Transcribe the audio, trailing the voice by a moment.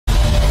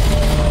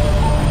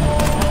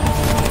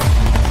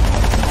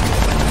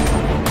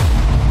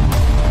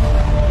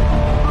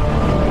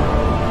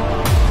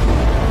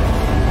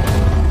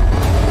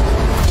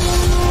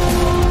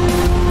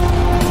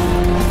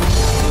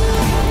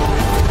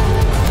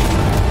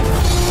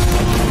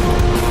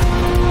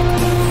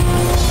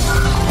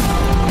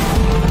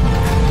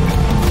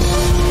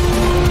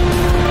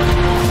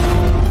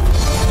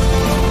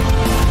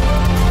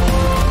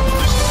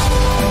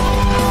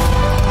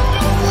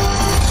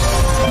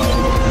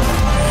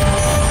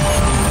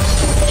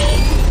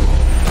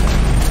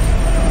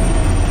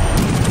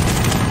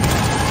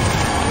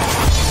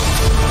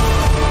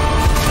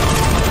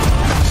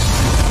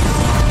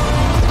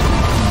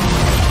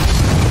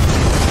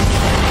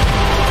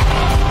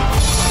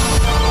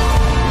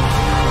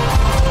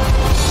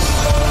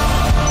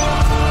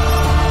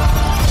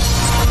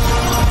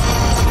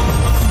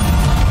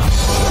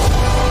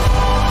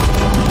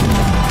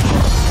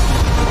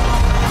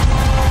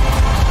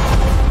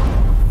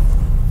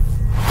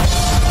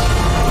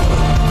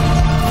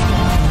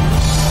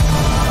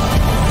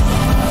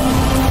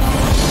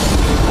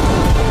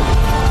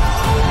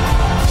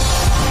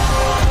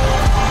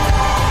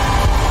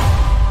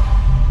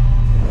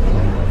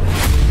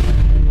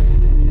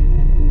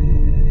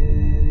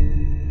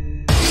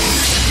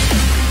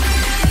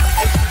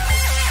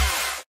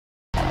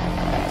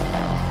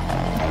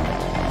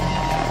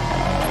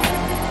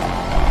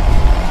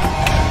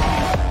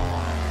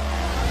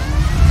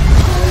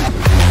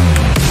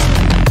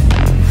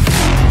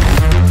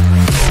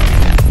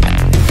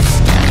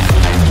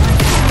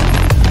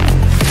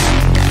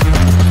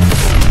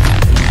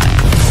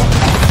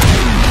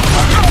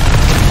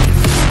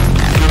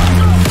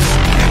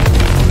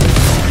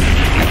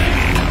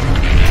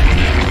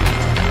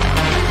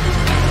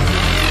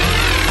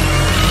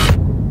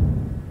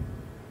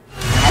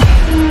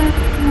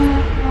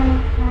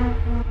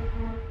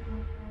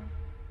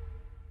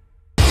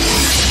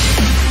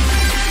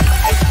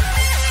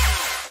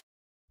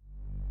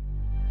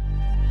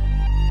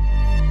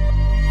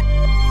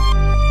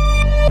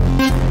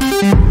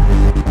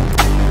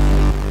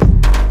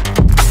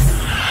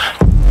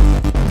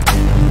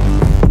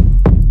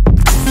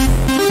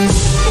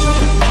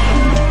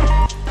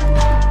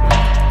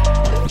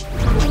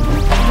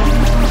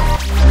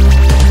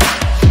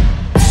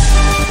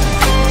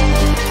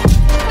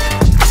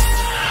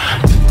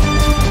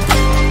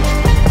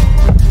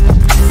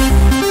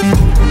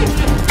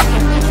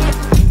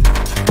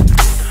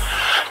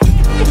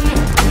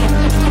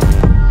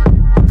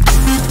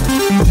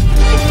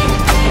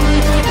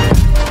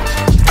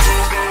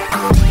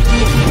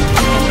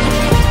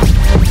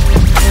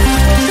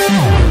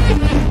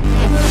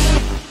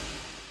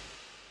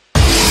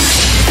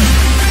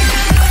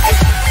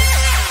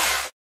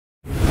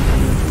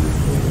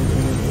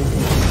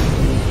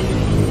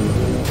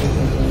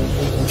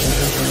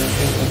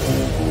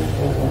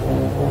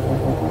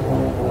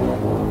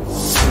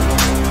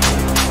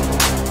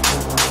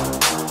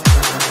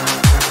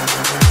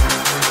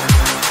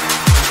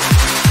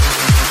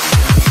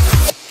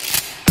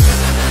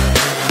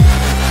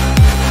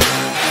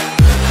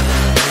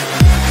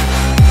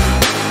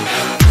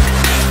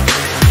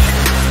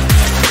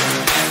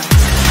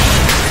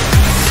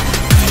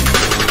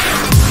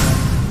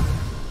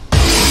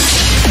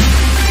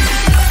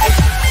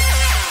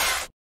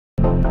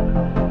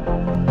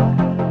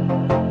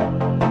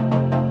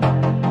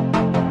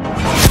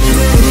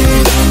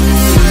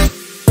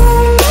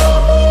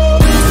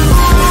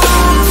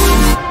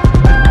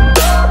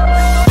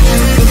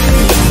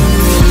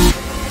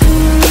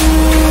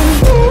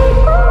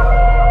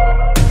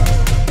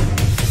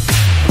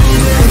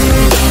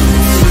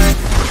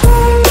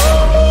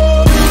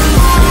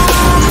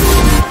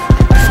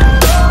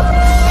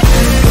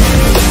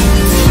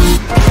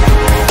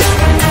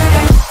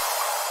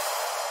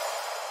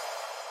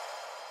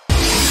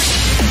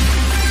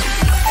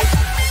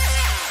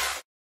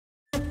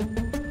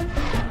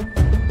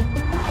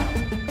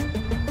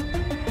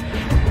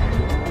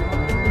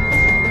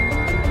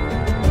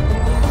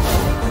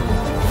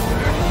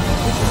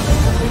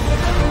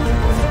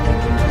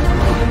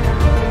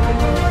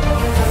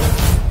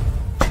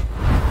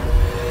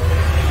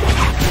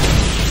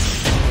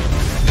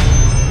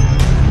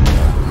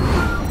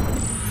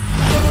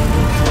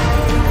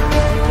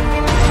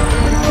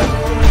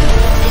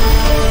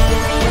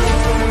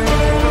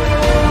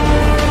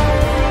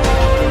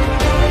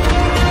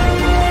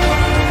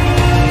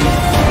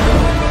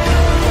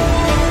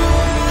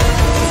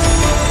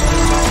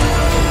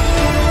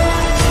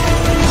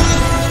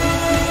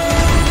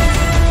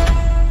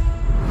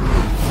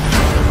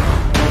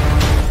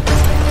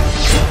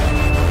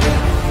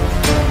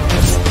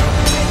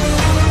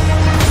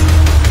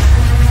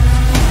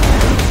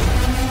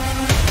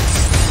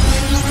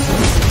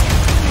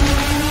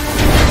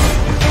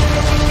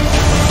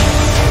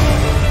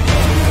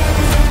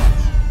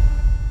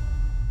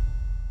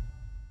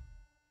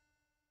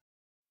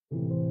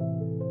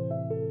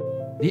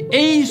The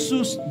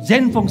Asus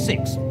ZenFone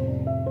 6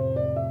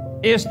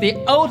 is the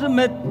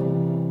ultimate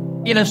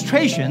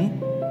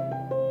illustration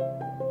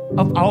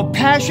of our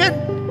passion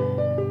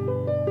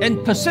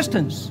and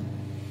persistence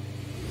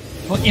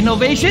for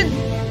innovation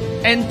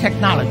and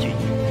technology.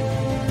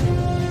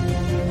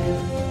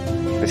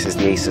 This is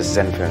the Asus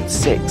ZenFone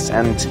 6,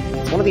 and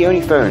it's one of the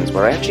only phones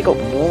where I actually got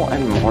more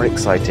and more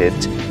excited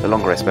the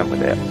longer I spent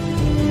with it.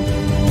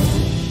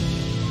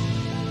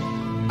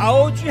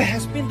 ROG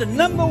has been the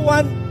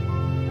 #1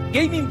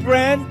 gaming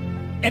brand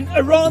and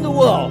around the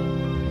world.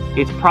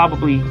 It's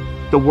probably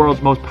the world's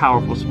most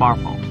powerful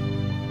smartphone.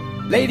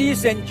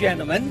 Ladies and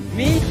gentlemen,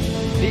 meet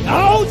the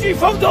ROG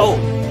Phone 2.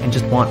 And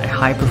just want a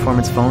high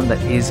performance phone that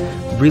is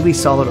really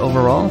solid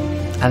overall,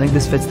 I think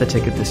this fits the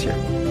ticket this year.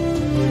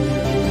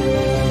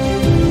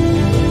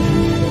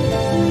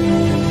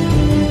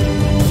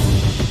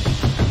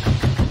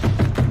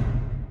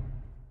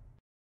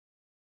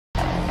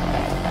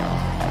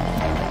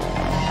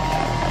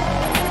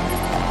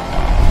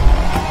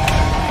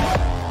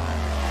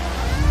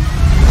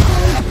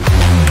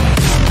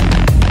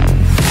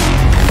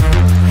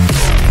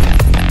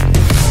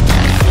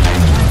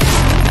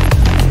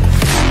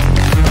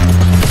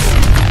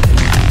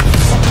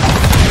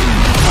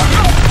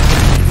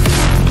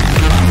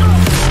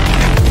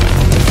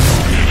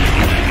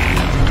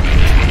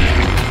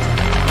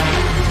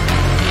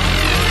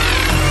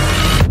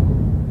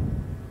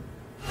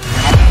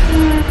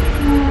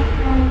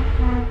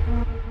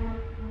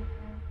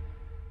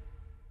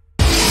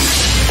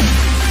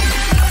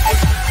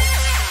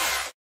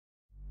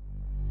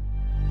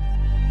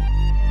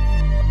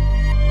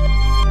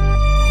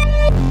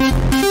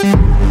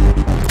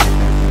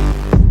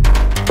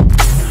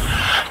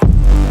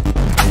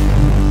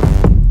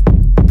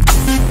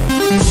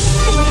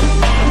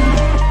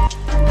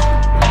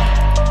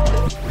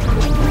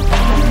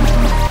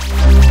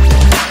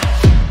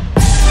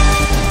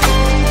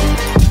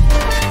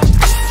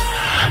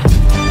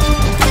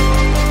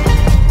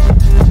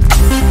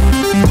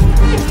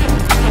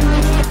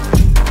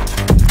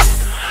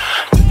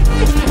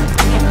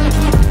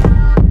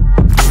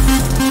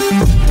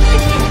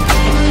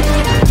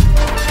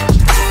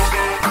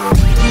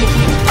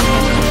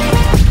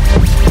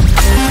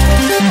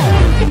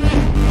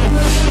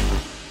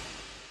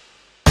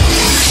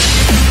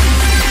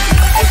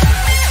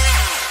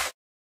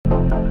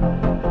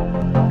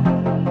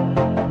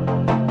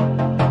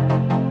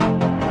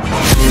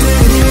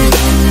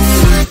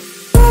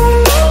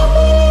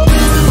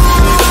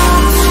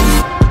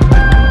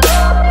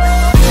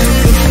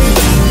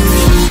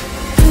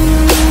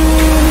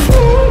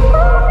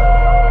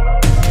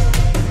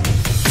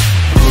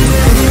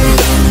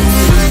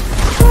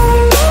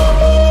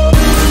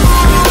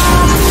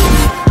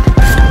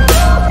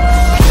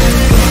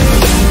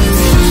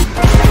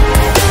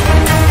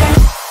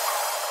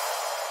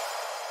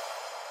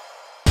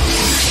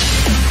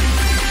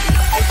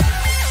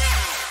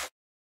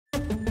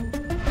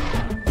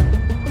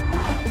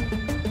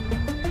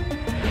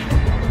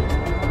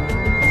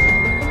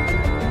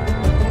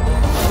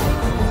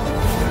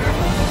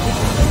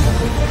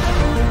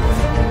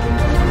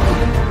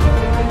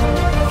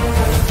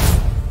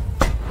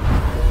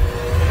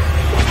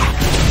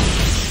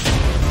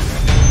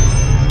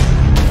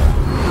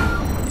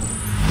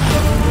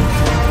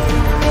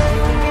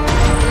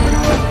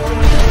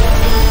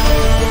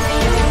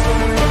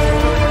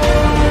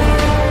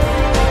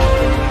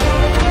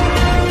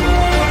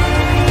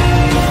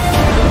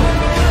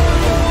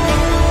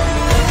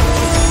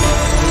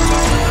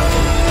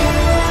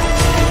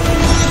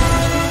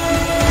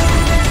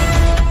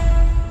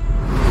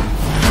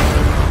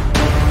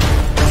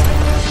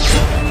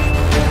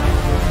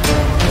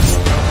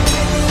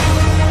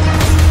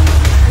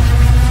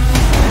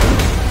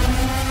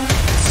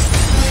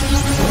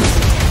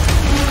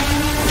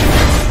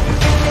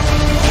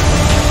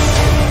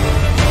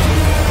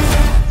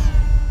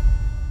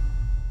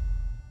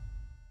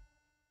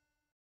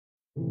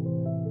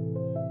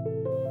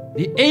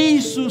 The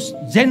Asus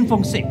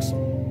ZenFone 6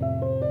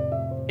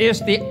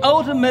 is the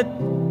ultimate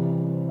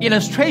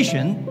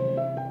illustration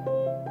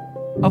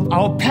of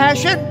our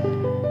passion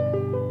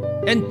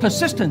and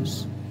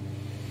persistence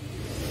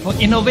for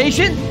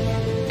innovation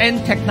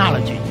and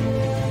technology.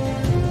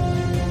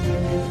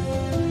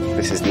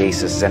 This is the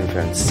Asus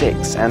ZenFone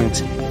 6, and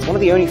it's one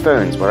of the only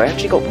phones where I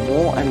actually got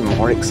more and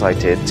more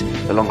excited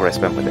the longer I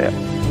spent with it.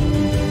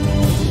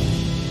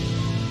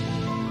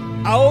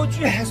 ROG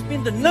has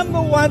been the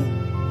 #1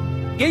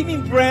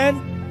 gaming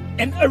brand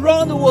and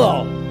around the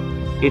world.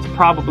 It's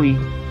probably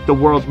the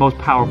world's most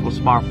powerful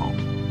smartphone.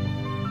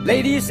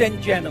 Ladies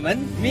and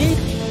gentlemen, meet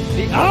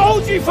the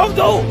ROG Phone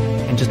 2.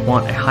 And just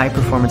want a high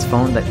performance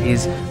phone that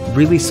is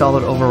really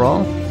solid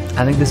overall,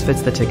 I think this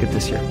fits the ticket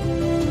this year.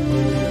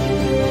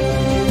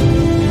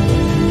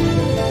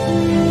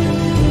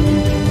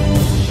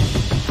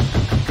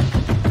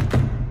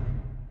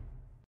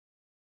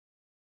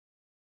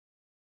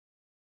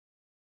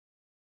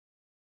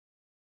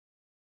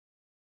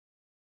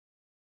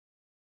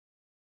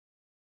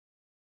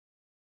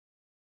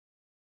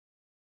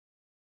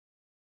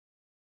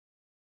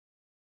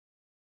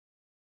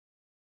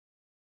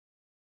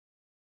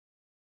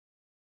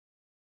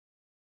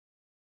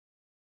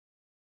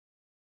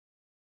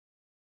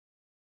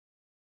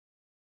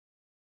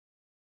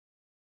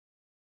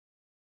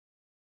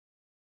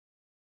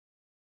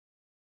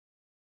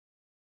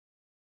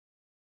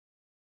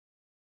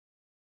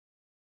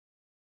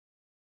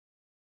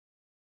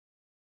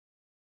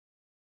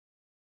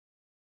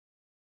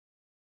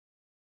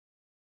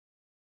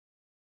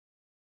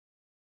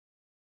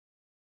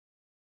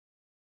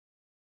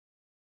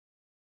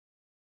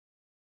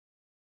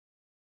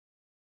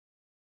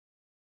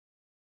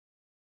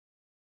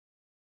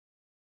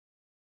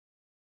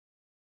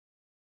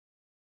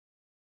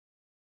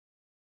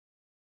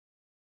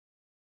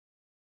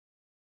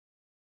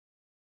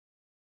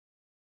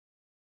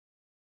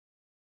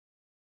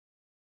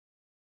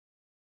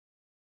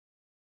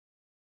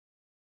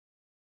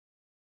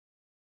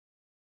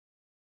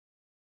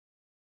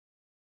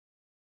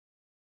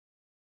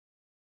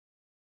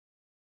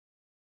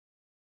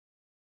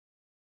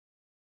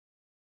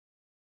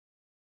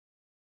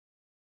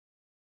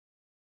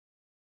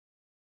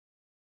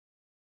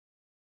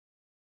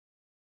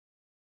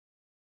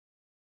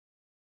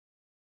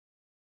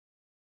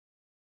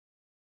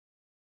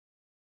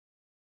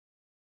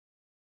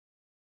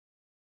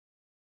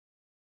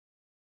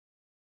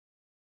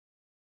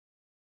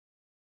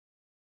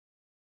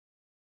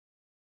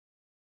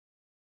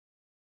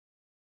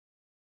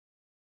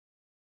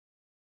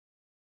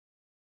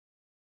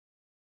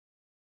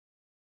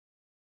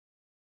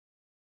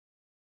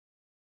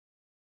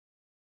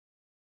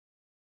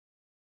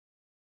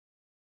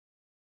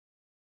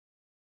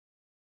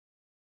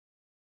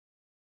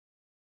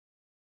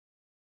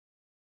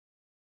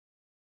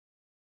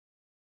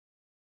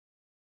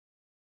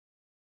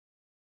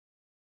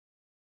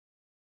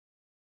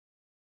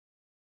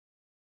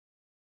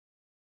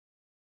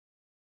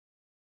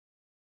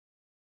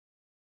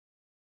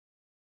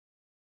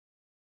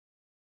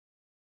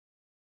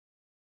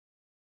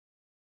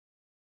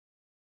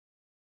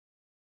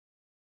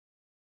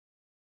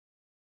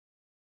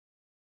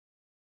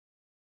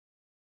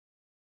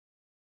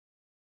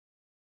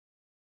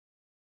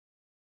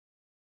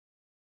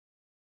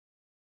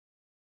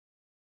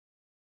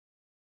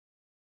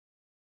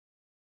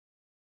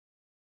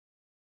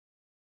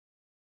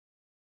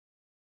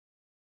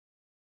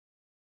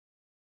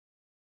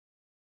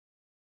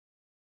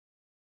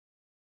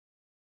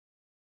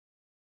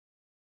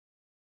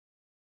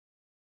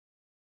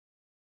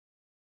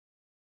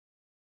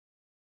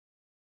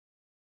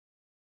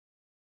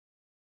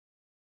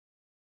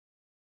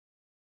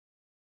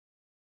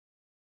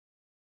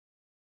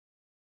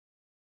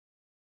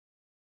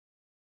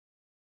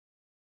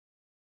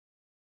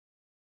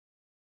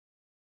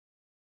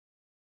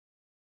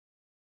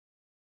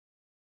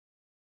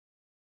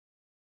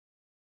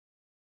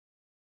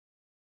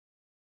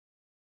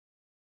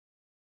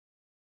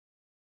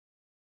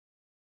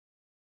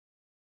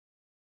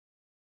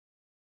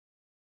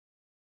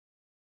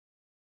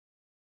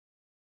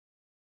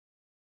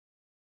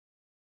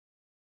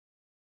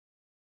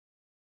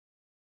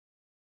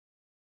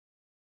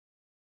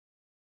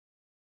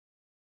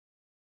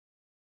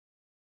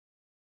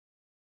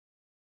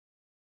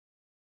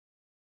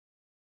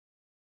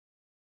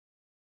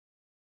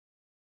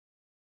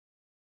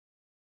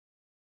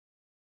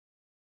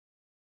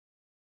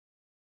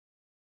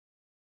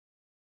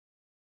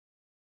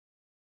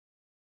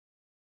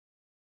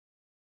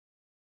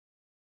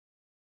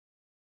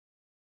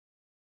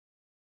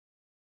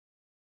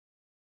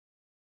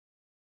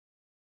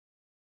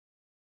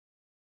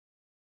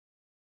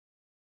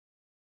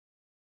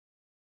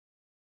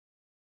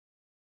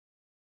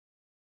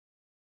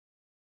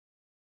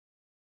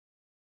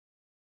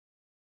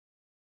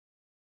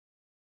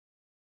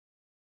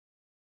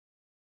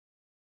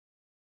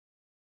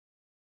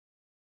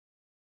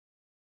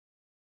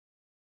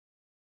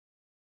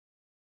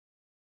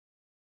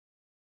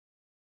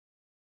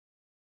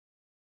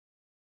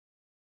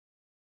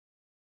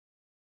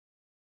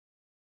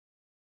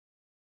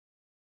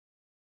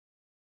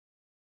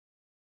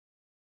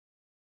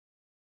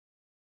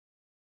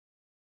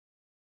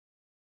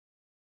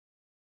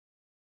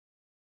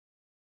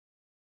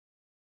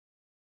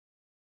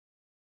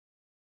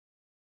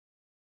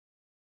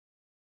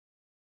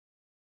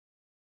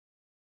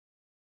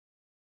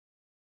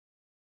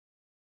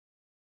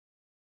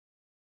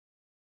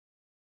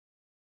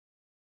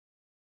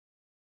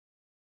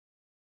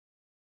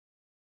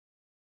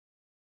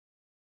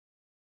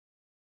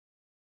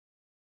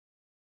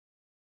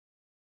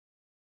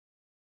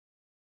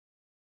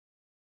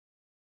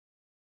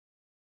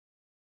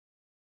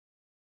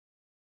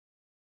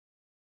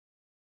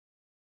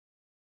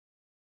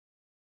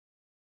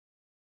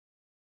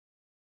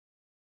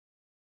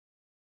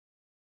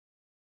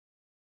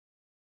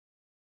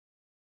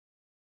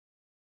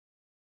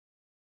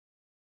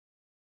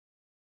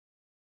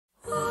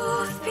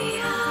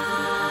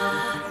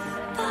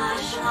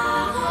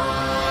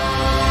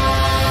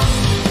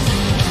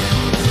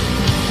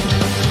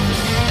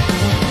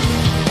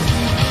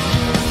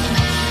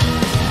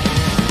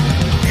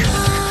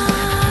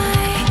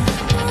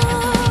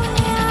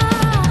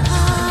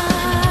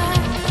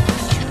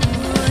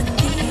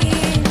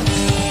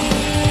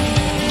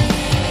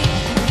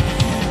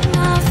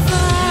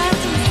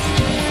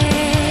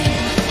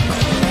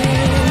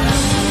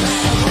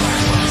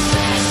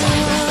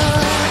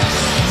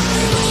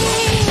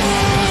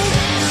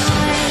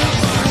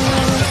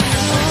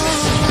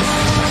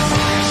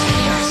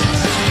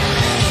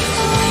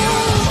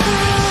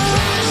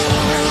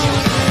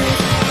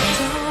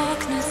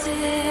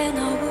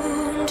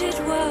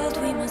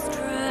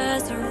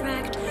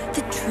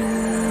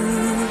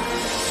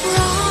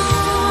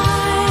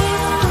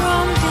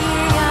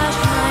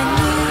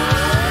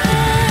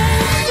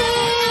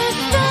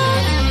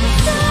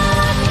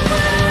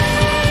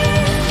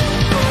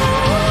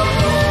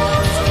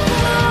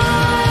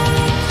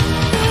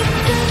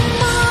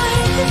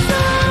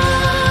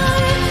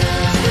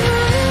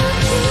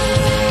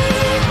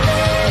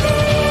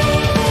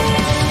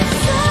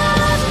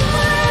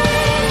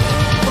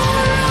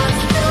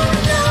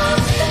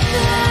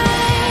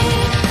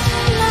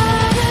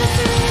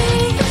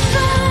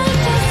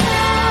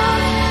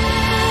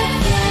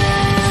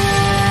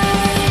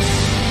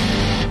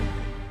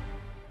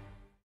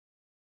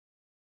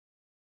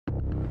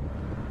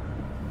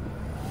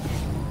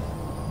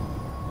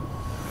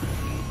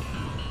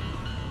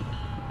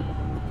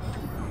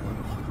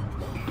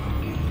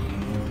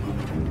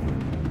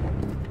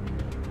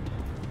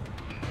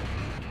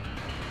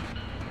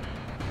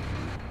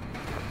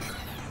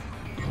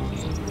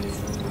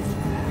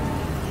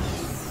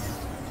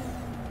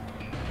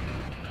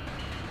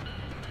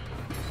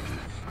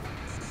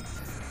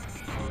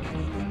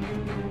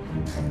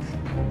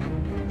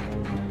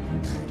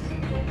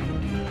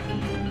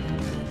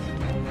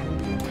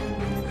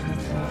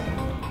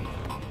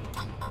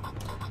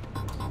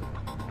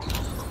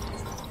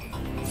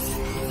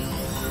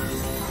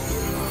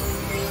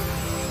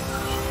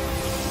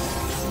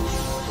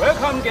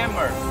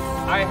 gamers,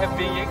 I have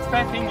been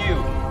expecting you.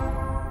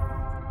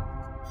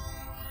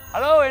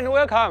 Hello and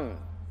welcome.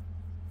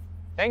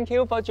 Thank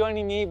you for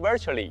joining me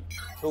virtually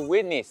to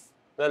witness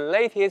the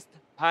latest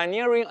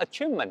pioneering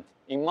achievement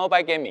in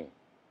mobile gaming.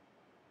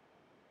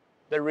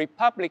 The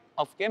Republic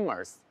of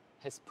Gamers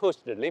has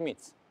pushed the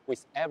limits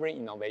with every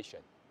innovation.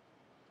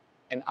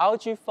 And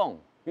ROG Phone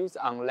builds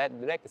on that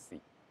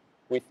legacy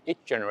with each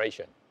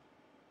generation.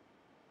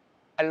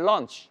 At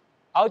launch,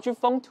 ROG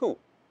Phone 2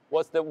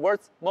 was the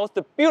world's most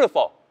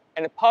beautiful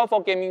and powerful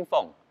gaming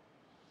phone,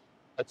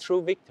 a true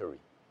victory.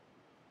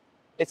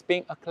 It's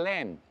been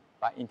acclaimed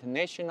by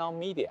international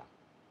media,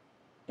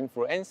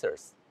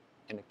 influencers,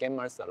 and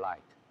gamers alike.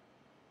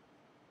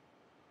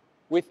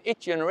 With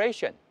each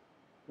generation,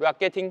 we are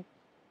getting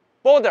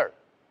bolder,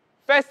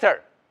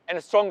 faster,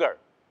 and stronger.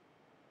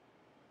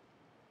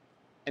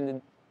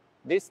 And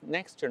this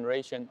next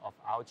generation of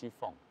ROG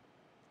Phone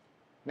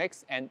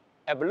makes an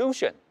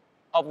evolution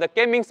of the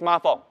gaming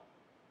smartphone.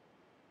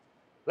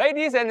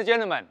 Ladies and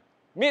gentlemen,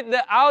 meet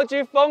the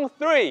ROG Phone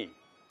 3.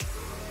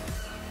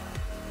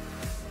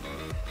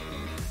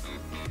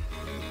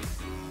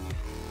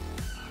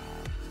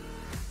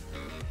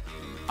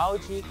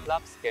 ROG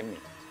loves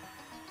gaming,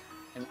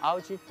 and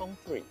ROG Phone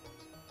 3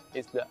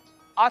 is the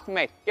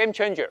ultimate game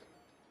changer.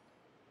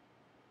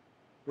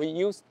 We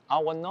used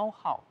our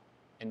know-how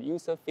and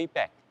user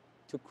feedback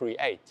to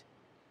create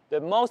the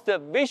most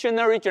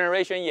visionary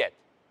generation yet.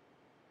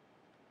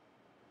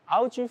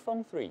 ROG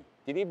Phone 3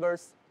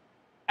 delivers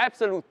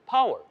absolute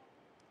power,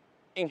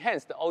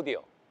 enhanced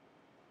audio,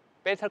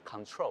 better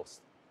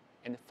controls,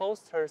 and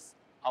fosters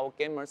our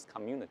gamers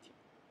community.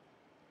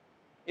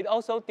 It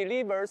also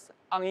delivers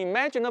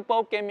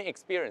unimaginable gaming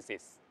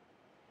experiences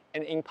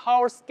and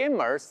empowers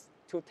gamers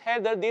to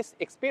tailor these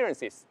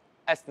experiences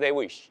as they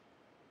wish.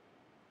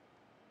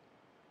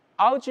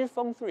 ROG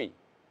Phone 3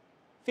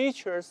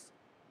 features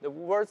the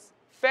world's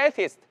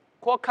fastest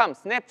Qualcomm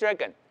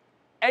Snapdragon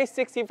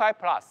 865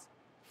 Plus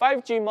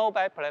 5G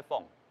mobile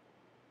platform,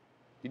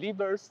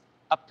 delivers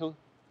up to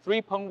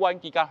 3.1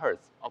 GHz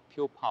of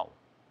pure power.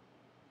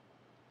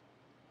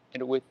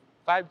 And with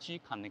 5G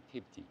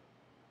connectivity,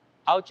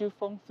 ROG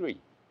Phone 3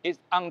 is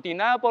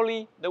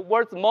undeniably the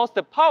world's most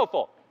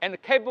powerful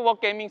and capable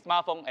gaming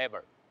smartphone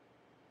ever.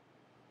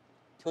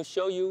 To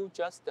show you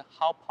just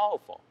how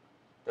powerful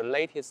the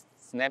latest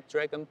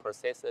Snapdragon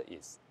processor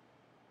is,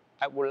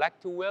 I would like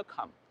to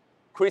welcome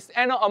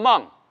Cristiano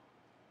Amon,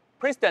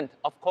 President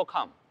of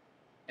Qualcomm,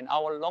 and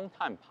our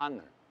longtime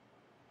partner,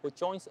 who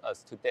joins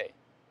us today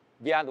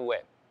via the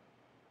web.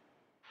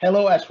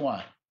 Hello,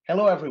 S1.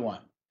 Hello, everyone.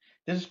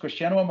 This is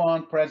Cristiano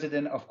Amon,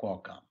 President of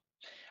Qualcomm.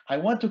 I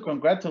want to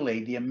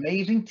congratulate the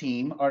amazing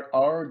team at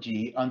ROG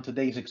on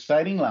today's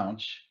exciting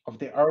launch of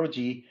the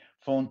ROG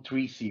Phone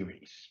 3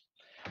 series.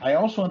 I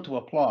also want to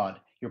applaud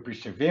your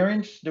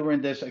perseverance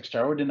during these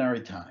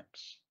extraordinary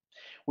times.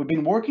 We've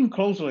been working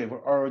closely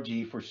with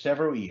ROG for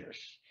several years,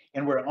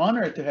 and we're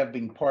honored to have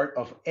been part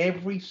of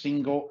every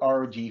single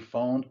ROG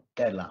phone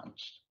that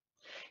launched.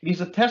 It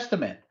is a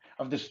testament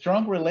of the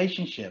strong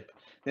relationship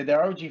that the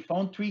ROG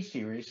Phone 3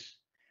 series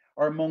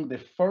are among the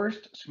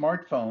first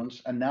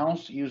smartphones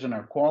announced using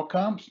our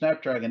Qualcomm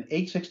Snapdragon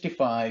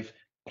 865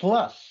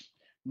 Plus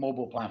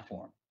mobile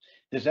platform.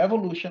 This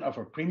evolution of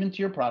our premium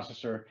tier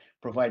processor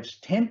provides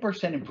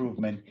 10%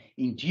 improvement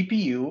in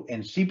GPU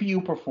and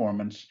CPU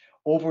performance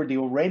over the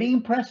already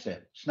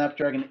impressive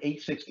Snapdragon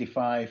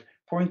 865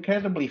 for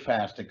incredibly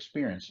fast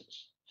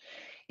experiences.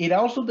 It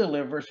also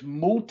delivers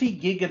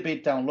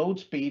multi-gigabit download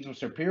speeds with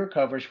superior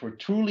coverage for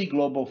truly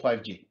global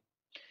 5G.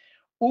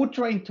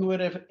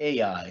 Ultra-intuitive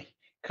AI,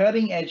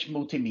 cutting-edge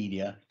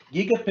multimedia,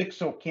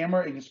 gigapixel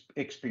camera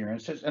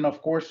experiences, and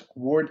of course,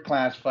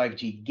 world-class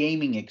 5G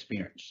gaming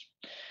experience.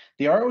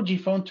 The ROG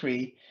Phone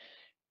 3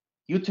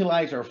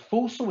 utilize our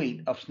full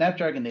suite of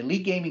Snapdragon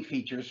Elite gaming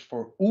features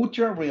for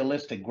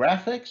ultra-realistic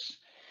graphics,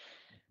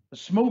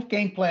 smooth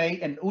gameplay,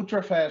 and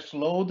ultra-fast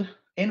load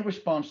and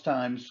response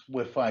times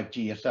with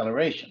 5G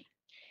acceleration.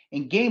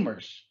 And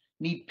gamers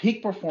need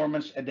peak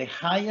performance at the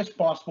highest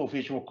possible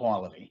visual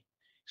quality.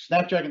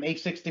 Snapdragon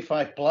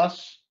 865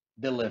 Plus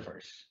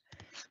delivers.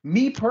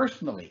 Me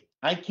personally,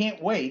 I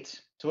can't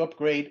wait to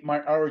upgrade my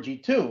ROG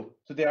 2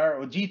 to the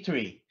ROG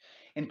 3.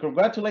 And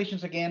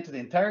congratulations again to the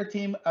entire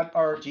team at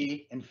ROG,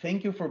 and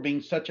thank you for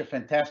being such a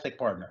fantastic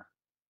partner.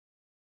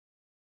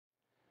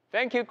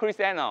 Thank you,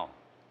 Cristiano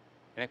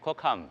and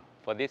Qualcomm,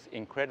 for this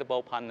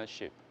incredible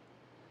partnership.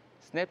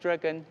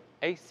 Snapdragon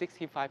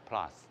 865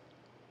 Plus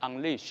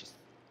unleashes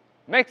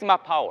maximum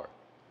power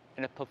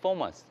and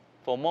performance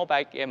for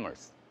mobile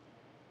gamers.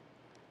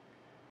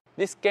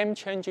 This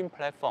game-changing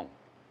platform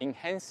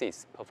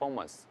enhances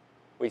performance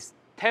with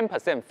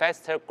 10%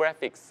 faster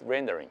graphics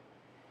rendering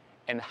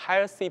and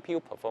higher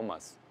CPU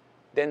performance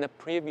than the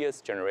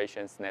previous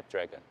generation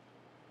Snapdragon.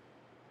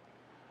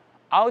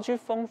 ROG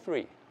Phone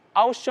 3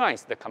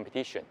 outshines the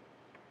competition.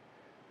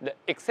 The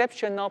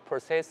exceptional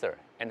processor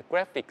and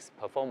graphics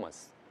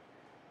performance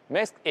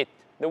makes it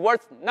the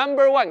world's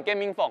 #1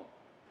 gaming phone.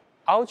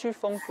 ROG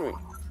Phone 3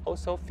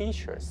 also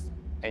features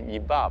an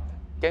evolved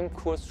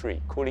GameCool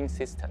 3 cooling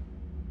system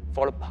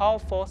for the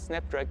powerful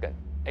Snapdragon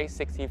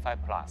 865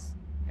 Plus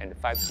and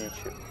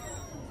 5G chip.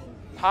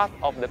 Part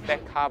of the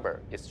back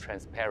cover is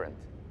transparent,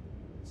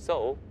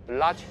 so the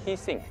large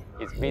heatsink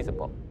is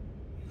visible.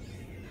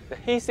 The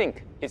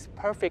heatsink is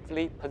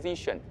perfectly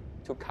positioned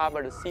to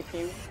cover the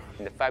CPU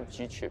and the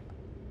 5G chip.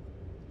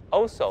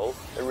 Also,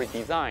 the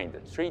redesigned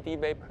 3D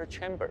vapor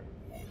chamber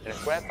and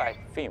graphite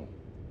film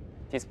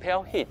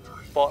dispel heat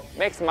for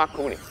maximum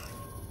cooling.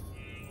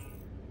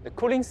 The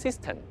cooling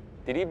system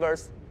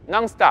delivers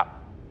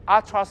non-stop,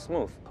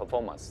 ultra-smooth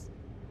performance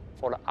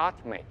for the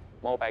ultimate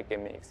mobile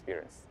gaming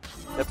experience.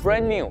 The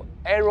brand new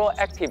Aero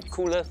Active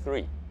Cooler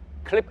 3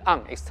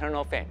 clip-on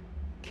external fan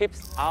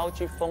keeps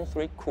ROG Phone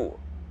 3 cool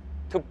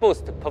to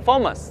boost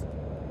performance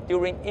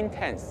during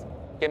intense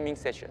gaming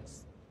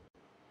sessions.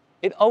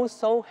 It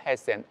also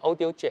has an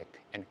audio jack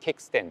and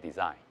kickstand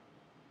design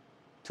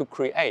to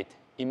create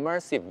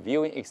immersive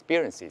viewing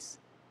experiences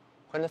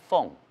when the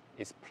phone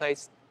is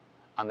placed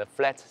on the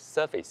flat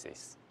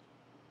surfaces.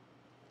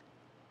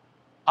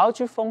 ROG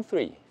Phone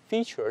 3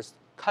 features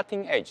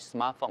cutting-edge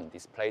smartphone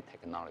display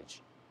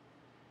technology.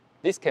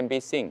 This can be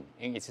seen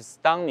in its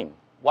stunning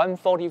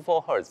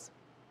 144Hz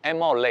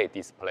AMOLED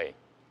display.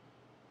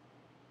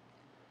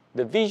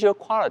 The visual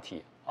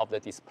quality of the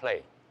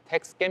display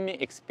takes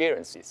gaming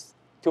experiences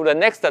to the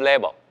next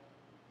level.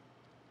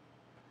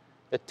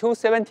 The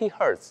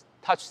 270Hz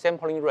touch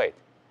sampling rate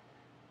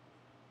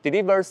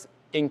delivers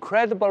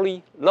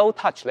incredibly low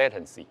touch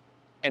latency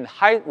and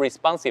high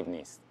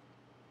responsiveness.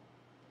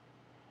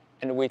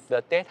 And with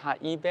the data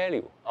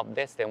E-value of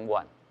less than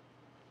 1,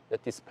 the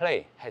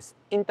display has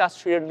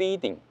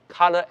industry-leading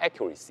color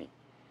accuracy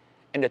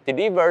and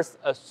delivers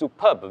a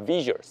superb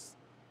visuals.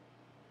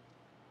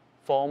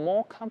 For a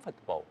more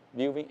comfortable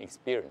viewing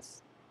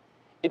experience,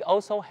 it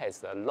also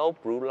has a low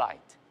blue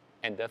light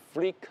and a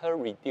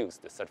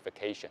flicker-reduced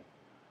certification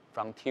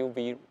from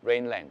TUV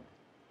Rainland.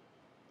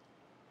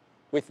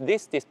 With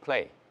this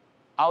display,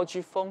 ROG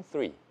Phone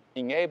 3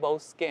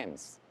 enables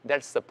games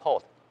that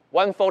support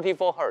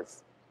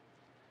 144Hz,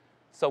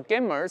 so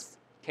gamers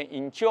can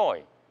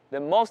enjoy the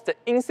most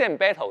insane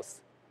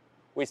battles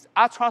with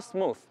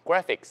ultra-smooth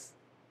graphics.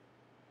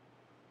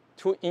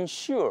 To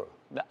ensure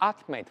the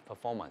ultimate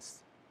performance,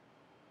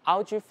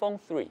 ROG Phone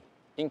 3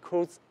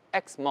 includes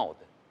X Mode,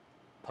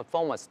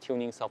 performance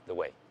tuning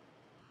software.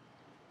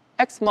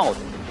 X Mode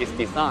is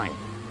designed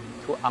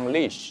to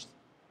unleash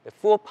the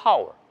full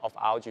power of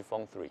ROG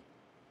Phone 3,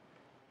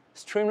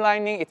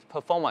 streamlining its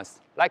performance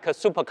like a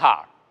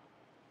supercar.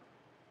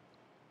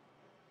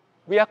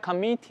 We are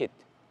committed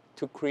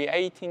to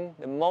creating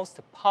the most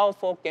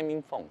powerful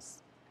gaming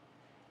phones,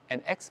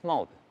 and X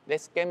Mode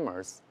lets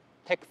gamers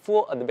take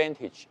full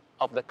advantage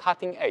of the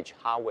cutting-edge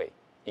hardware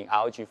in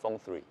ROG Phone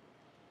 3.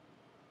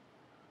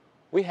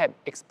 We have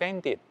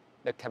expanded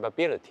the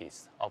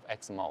capabilities of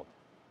X Mode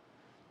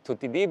to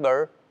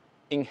deliver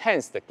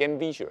enhanced game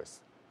visuals,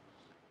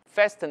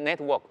 fast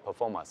network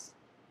performance,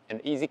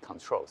 and easy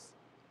controls,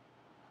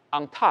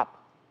 on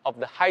top of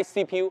the high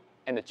CPU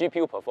and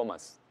GPU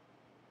performance.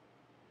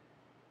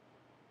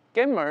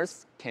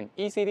 Gamers can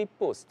easily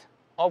boost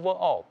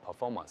overall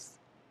performance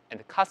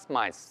and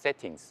customize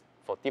settings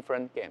for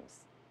different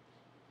games.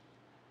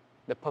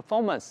 The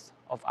performance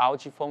of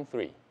ROG Phone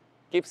 3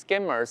 gives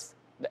gamers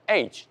the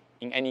edge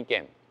in any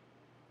game.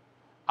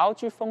 ROG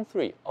Phone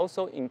 3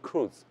 also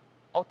includes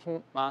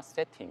Optima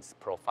settings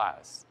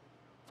profiles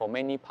for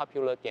many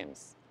popular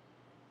games.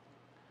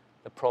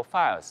 The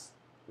profiles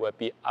will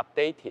be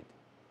updated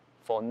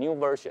for new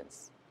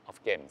versions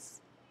of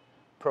games,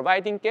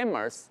 providing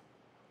gamers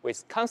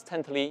with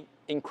constantly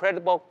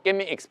incredible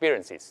gaming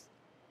experiences.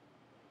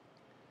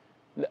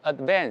 The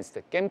advanced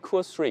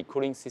GameCool 3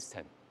 cooling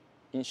system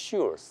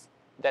ensures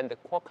that the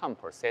Qualcomm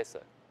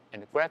processor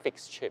and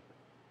graphics chip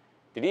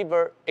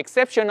deliver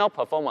exceptional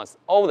performance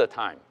all the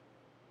time.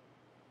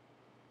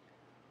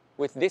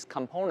 With these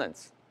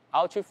components,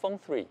 ROG Phone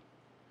 3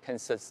 can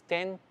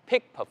sustain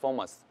peak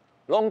performance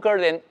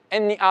longer than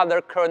any other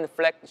current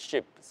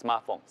flagship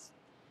smartphones.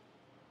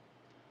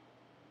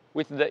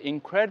 With the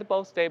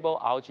incredible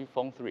stable ROG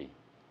Phone 3,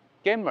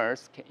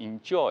 gamers can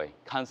enjoy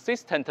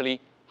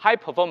consistently high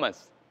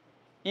performance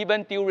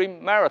even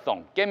during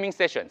marathon gaming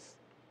sessions.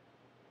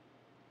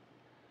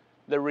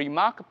 The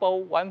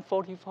remarkable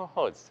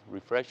 144Hz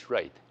refresh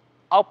rate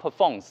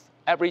outperforms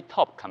every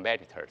top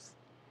competitors,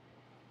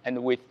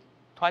 and with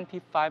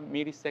 25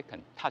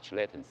 millisecond touch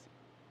latency,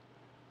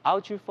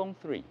 ROG Phone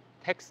 3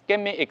 takes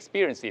gaming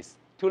experiences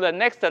to the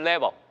next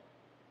level.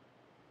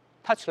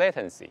 Touch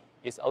latency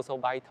is also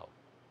vital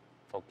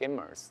for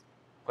gamers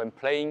when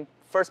playing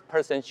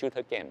first-person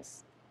shooter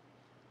games.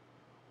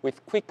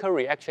 With quicker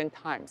reaction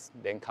times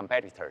than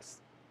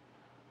competitors,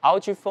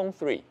 ROG Phone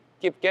 3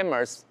 gives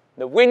gamers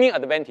the winning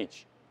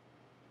advantage.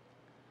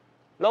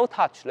 Low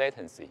touch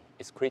latency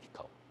is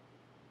critical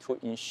to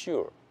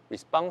ensure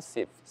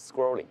responsive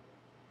scrolling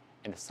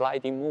and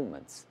sliding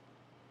movements,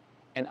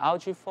 and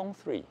ROG Phone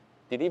 3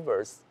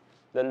 delivers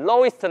the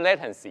lowest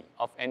latency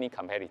of any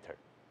competitor.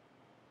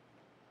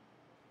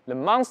 The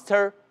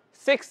monster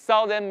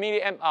 6,000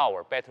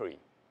 mAh battery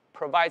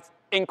provides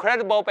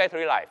incredible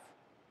battery life.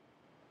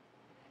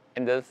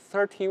 And the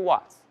 30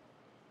 watts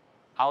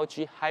ROG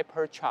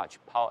Hypercharge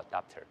power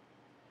adapter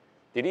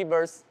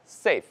delivers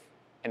safe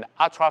and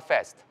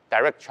ultra-fast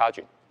direct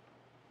charging.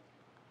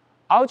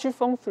 ROG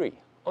Phone 3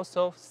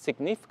 also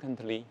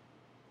significantly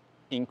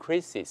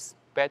increases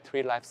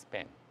battery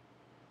lifespan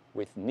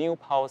with new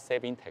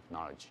power-saving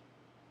technology,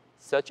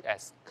 such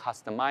as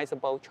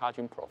customizable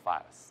charging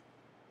profiles.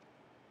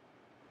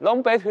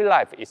 Long battery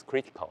life is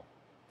critical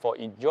for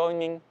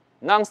enjoying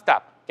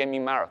non-stop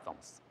gaming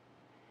marathons,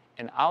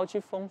 and ROG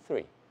Phone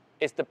 3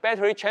 is the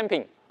battery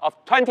champion of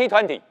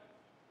 2020.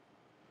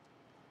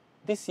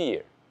 This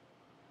year,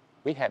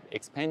 we have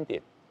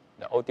expanded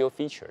the audio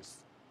features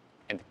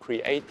and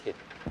created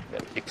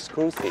the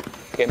exclusive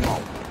game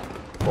mode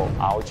for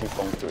ROG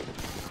Phone 3.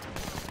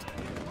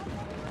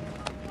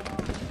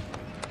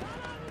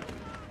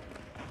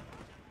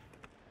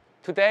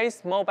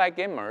 Today's mobile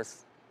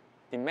gamers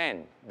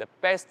demand the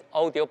best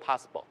audio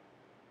possible.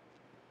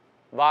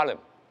 Volume,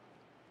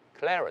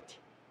 clarity,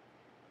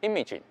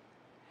 imaging,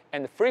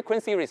 and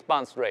frequency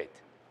response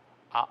rate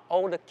are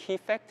all the key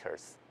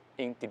factors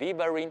in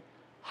delivering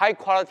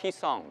high-quality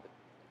sound.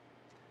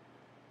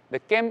 The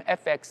Game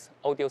FX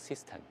audio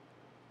system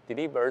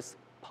delivers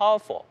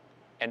powerful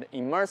and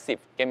immersive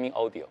gaming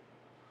audio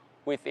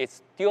with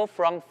its dual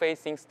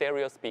front-facing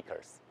stereo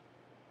speakers.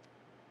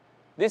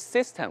 This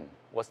system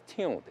was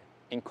tuned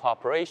in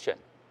cooperation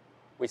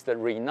with the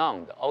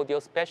renowned audio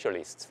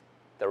specialists,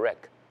 the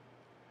REC.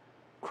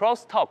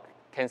 Crosstalk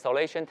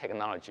cancellation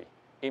technology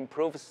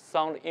improves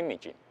sound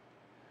imaging,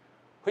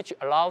 which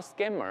allows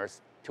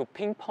gamers to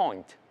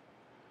pinpoint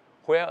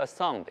where a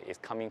sound is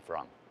coming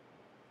from.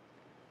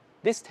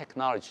 This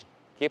technology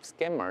gives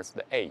gamers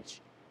the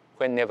edge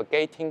when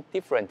navigating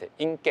different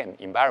in-game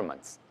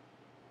environments.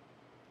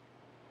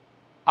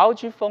 ROG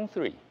Phone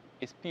 3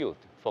 is built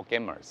for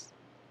gamers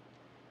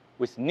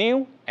with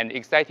new and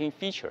exciting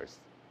features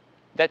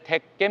that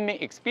take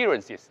gaming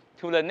experiences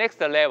to the next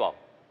level.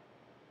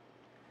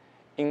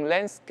 In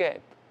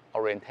landscape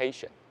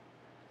orientation,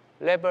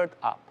 leveled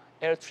up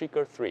Air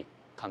Trigger 3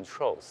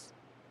 controls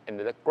and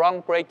the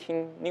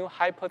groundbreaking new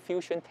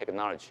HyperFusion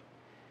technology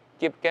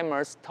give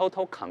gamers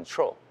total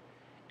control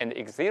and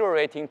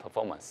exhilarating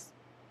performance.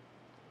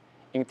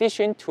 In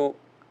addition to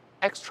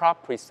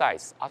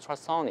extra-precise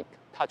ultrasonic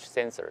touch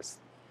sensors,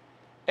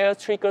 Air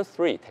Trigger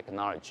 3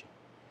 technology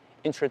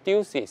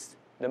introduces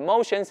the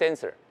motion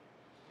sensor,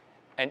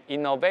 an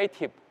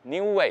innovative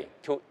new way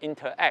to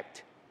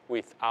interact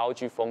with ROG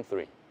Phone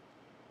 3.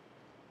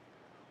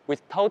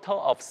 With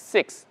total of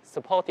 6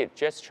 supported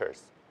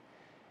gestures,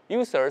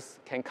 users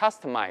can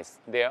customize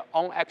their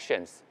own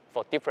actions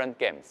for different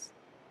games.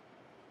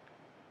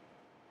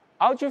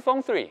 ROG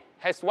Phone 3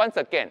 has once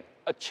again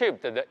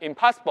achieved the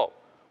impossible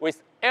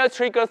with Air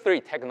Trigger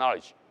 3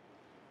 technology.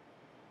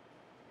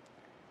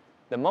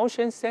 The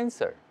motion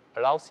sensor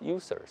allows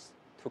users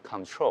to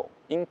control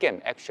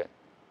in-game action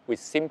with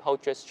simple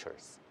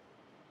gestures.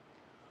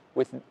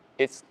 With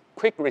its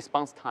quick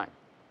response time,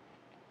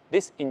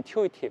 this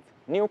intuitive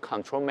new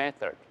control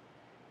method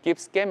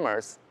gives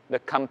gamers the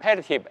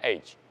competitive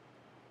edge.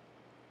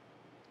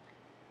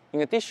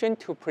 In addition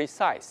to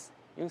precise,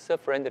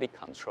 user-friendly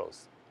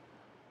controls,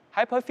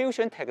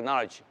 HyperFusion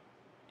technology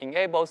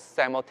enables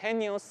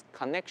simultaneous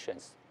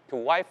connections to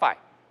Wi-Fi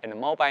and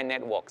mobile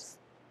networks.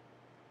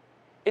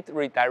 It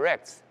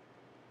redirects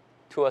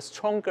to a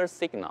stronger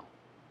signal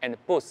and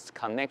boosts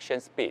connection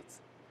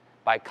speeds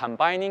by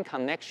combining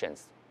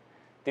connections,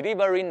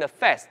 delivering the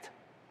fast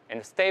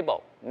and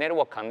stable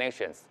network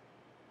connections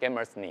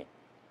gamers need.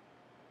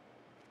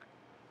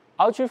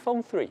 ROG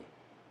Phone 3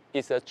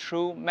 is a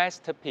true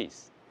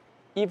masterpiece.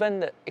 Even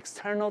the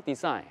external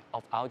design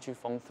of ROG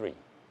Phone 3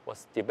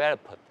 was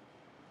developed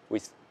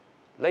with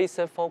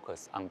laser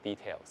focus on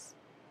details.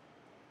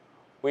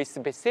 We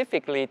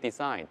specifically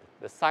designed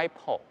the side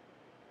port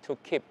to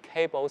keep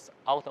cables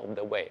out of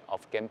the way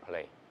of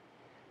gameplay,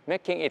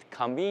 making it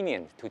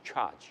convenient to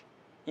charge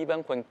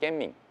even when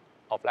gaming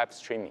or live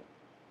streaming.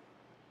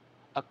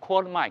 A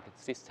quad mic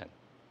system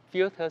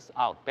filters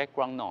out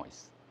background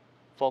noise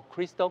for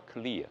crystal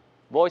clear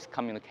voice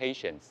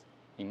communications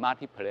in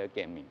multiplayer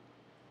gaming.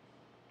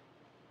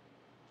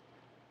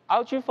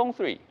 ROG Phone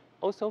 3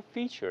 also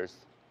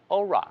features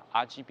Aura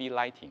RGB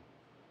lighting.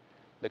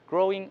 The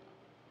growing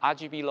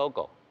RGB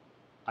logo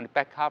on the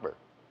back cover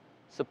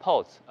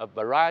supports a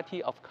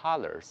variety of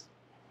colors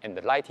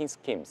and lighting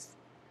schemes,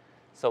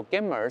 so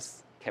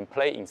gamers can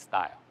play in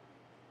style.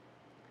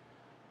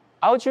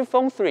 ROG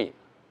Phone 3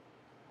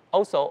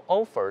 also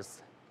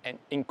offers an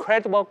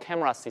incredible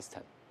camera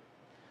system.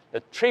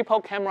 The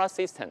triple camera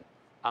system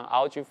on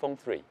ROG Phone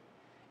 3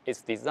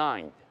 is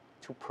designed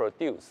to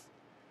produce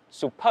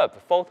superb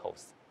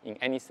photos in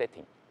any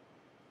setting.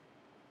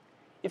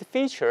 It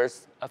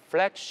features a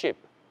flagship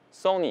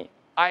Sony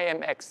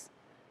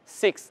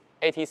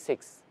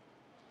IMX686,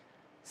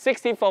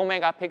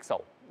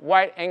 64-megapixel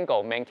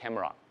wide-angle main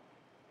camera,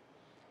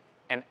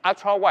 an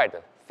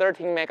ultra-wide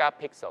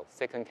 13-megapixel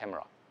second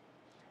camera,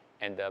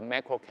 and a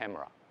macro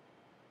camera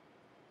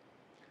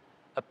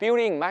A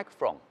built-in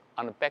microphone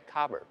on the back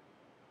cover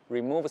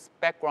removes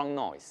background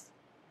noise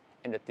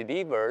and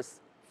delivers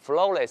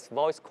flawless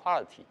voice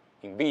quality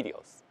in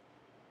videos.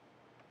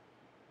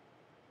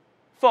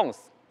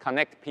 Phones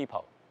connect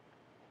people,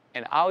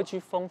 and ROG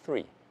Phone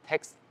 3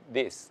 takes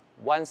this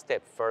one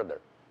step further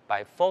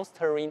by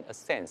fostering a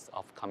sense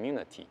of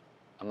community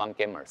among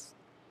gamers.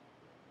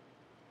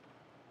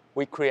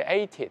 We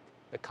created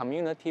the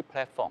community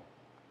platform,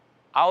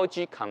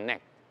 ROG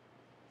Connect,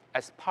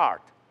 as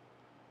part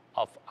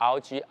of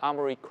ROG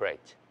Armory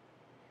Crate.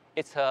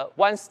 It's a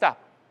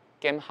one-stop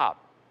game hub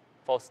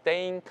for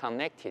staying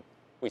connected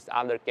with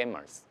other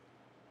gamers.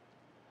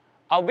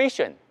 Our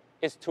vision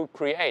is to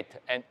create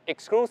an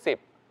exclusive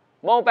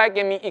mobile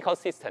gaming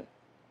ecosystem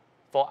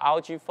for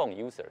ROG Phone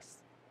users.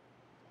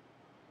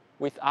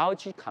 With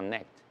ROG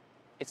Connect,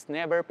 it's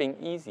never been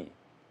easy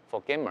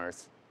for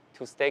gamers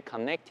to stay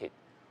connected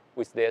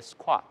with their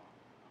squad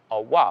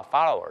or WoW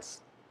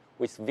followers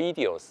with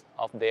videos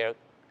of their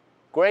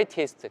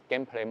greatest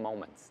gameplay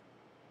moments.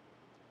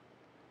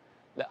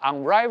 The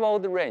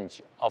unrivaled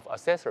range of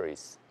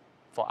accessories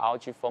for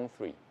ROG Phone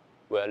 3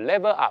 will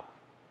level up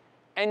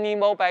any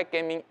mobile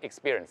gaming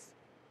experience.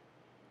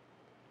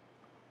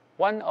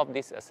 One of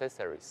these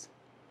accessories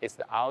is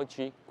the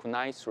ROG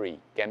Kunai 3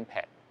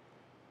 gamepad.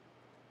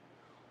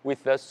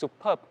 With the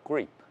superb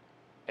grip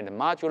and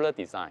modular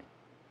design,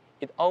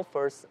 it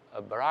offers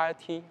a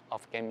variety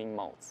of gaming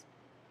modes,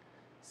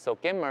 so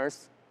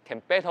gamers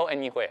can battle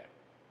anywhere.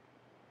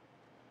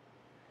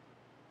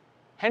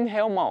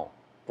 Handheld mode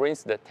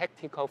brings the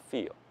tactical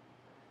feel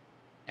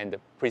and the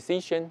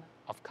precision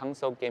of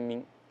console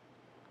gaming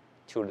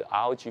to the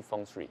ROG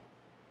Phone 3,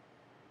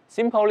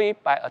 simply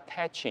by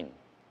attaching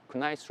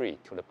Kunai 3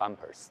 to the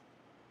bumpers.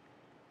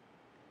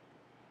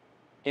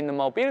 In the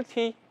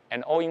mobility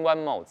and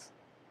all-in-one modes,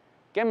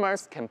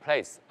 gamers can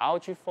place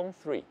ROG Phone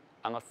 3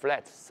 on a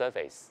flat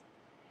surface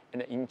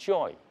and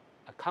enjoy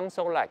a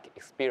console-like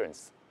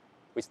experience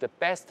with the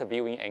best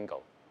viewing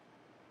angle,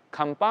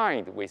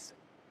 combined with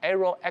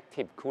Aero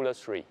Active Cooler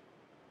 3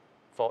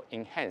 for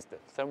enhanced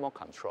thermal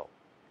control.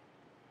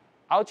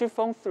 ROG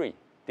Phone 3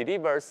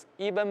 delivers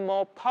even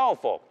more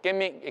powerful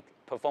gaming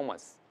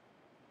performance.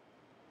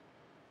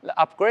 The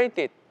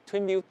upgraded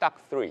TwinView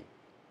Dock 3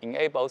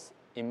 enables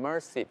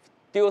immersive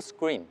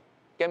dual-screen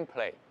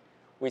gameplay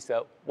with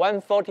a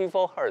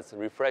 144 Hz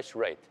refresh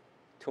rate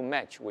to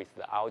match with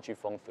the ROG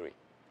Phone 3.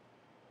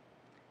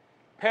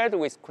 Paired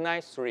with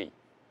Kunai 3,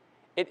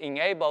 it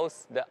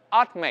enables the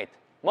ultimate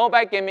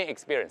mobile gaming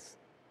experience.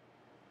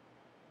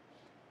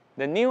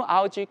 The new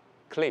ROG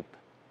Clip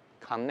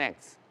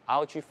connects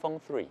ROG Phone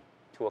 3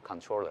 to a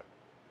controller,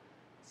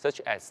 such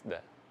as the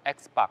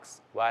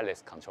Xbox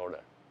wireless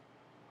controller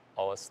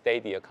or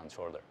Stadia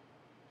controller.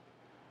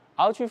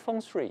 ROG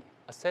Phone 3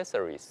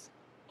 accessories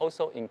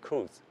also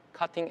includes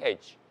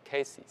cutting-edge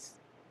cases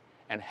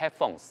and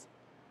headphones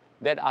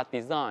that are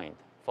designed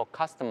for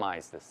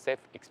customized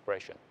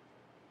self-expression.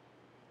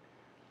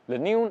 The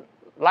new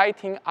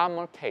lighting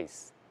armor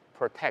case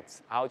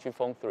protects ROG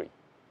Phone 3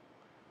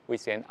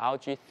 with an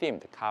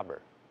ROG-themed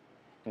cover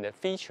and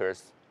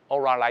features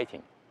aura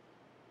lighting.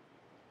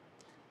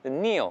 The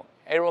Neo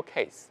Aero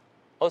case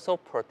also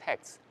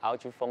protects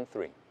ROG Phone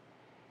 3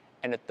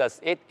 and does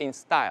it in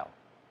style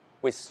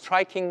with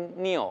striking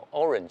Neo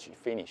orange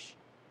finish.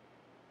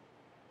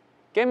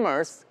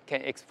 Gamers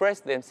can express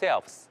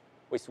themselves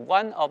with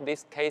one of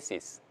these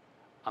cases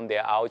on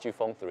their ROG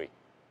Phone 3.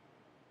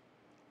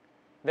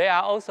 There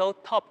are also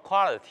top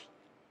quality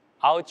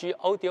ROG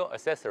audio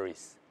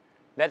accessories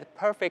that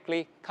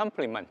perfectly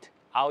complement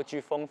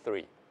ROG Phone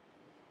 3.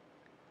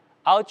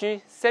 ROG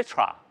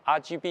Cetra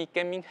RGB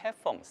gaming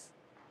headphones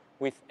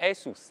with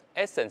Asus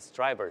Essence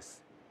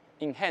drivers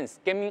enhance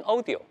gaming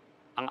audio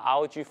on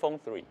ROG Phone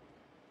 3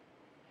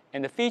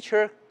 and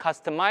feature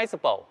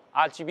customizable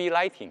RGB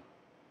lighting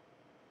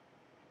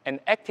and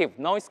active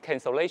noise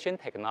cancellation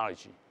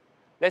technology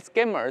lets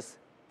gamers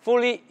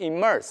fully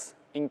immerse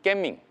in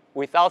gaming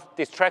without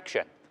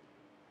distraction.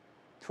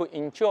 To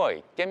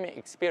enjoy gaming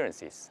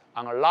experiences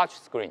on a large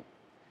screen,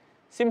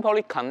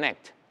 simply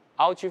connect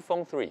ROG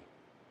Phone 3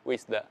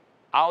 with the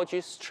ROG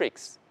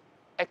Strix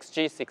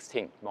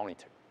XG16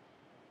 monitor.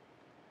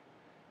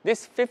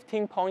 This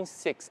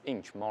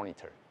 15.6-inch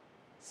monitor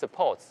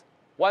supports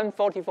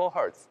 144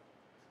 Hz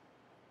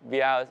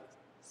via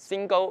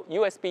single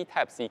USB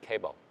Type-C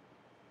cable,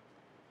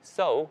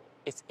 so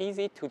it's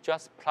easy to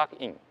just plug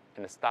in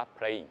and start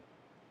playing.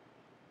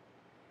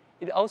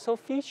 It also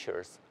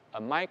features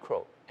a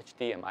micro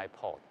HDMI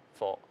port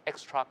for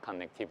extra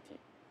connectivity.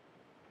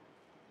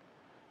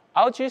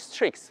 ROG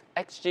Strix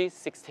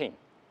XG16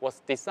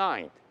 was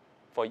designed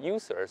for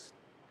users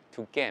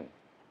to game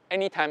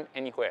anytime,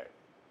 anywhere.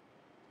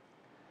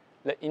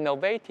 The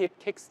innovative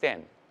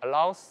kickstand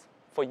allows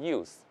for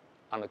use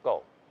on the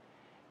go,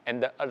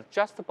 and the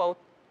adjustable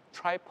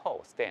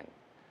tripod stand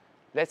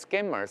lets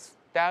gamers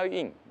dial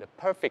in the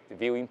perfect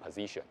viewing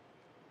position.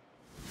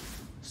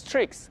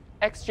 Strix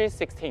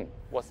XG16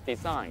 was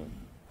designed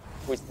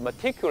with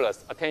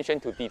meticulous attention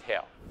to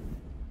detail.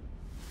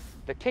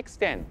 The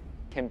kickstand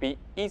can be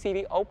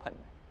easily opened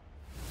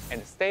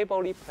and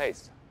stably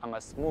placed on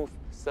a smooth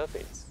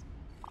surface.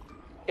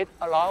 It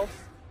allows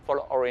for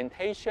the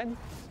orientation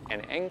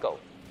and angle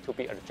to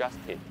be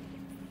adjusted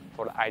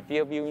for the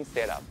ideal viewing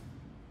setup.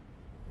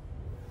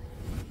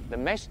 The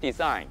mesh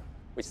design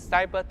with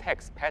cyber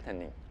text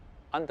patterning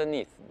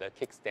underneath the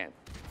kickstand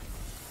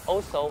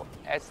also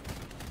adds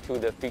to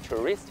the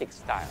futuristic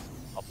style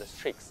of the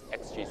Strix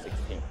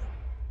XG16.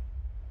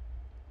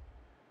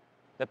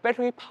 The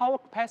battery power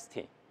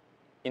capacity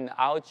in the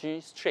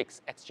ROG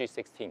Strix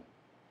XG16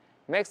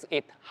 makes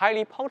it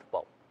highly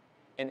portable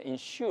and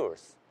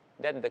ensures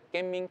that the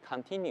gaming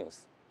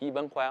continues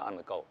even while on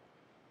the go.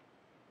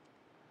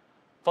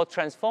 For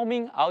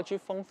transforming ROG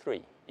Phone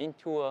 3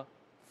 into a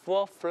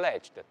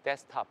full-fledged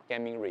desktop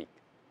gaming rig,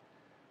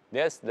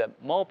 there's the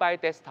mobile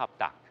desktop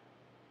dock.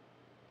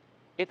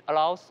 It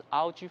allows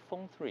ROG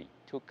Phone 3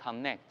 to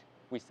connect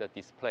with the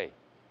display,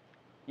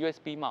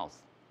 USB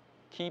mouse,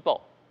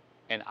 keyboard,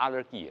 and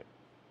other gear.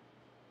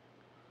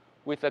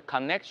 With a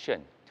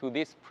connection to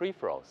these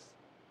peripherals,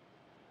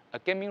 a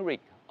gaming rig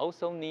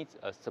also needs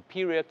a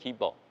superior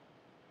keyboard.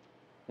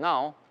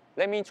 Now,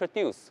 let me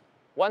introduce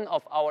one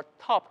of our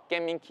top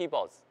gaming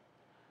keyboards,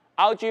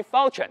 ROG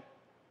Phone.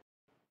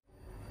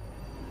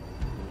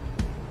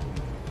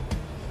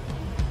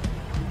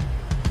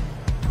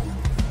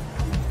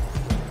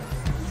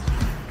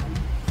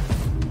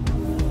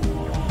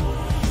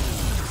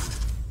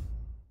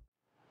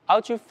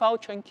 ROG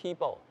Phone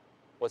keyboard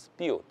was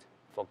built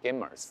for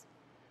gamers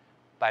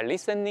by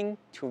listening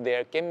to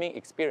their gaming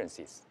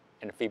experiences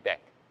and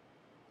feedback.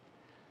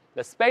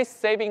 The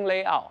space-saving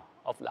layout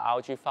of the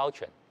ROG Phone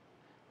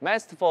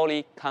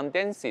masterfully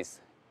condenses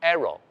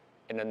arrow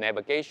and the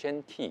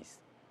navigation keys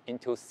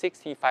into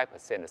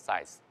 65%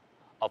 size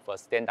of a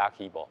standard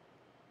keyboard.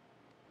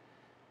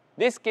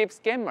 This gives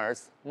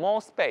gamers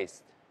more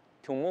space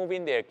to move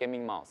in their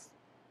gaming mouse.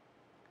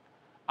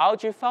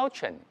 ROG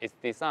Phone is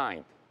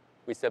designed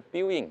with a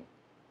built-in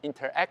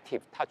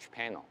interactive touch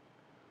panel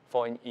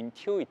for an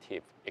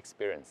intuitive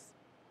experience.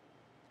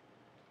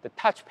 The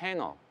touch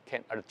panel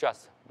can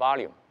adjust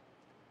volume,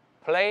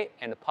 play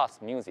and pause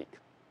music,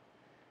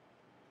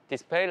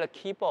 display the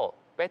keyboard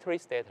battery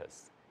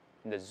status,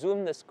 and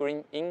zoom the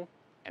screen in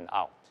and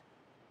out.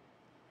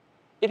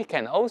 It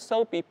can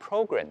also be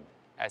programmed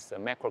as a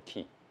macro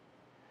key.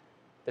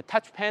 The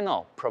touch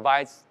panel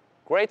provides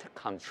greater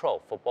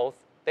control for both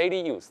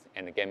daily use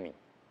and gaming.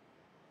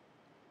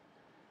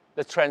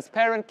 The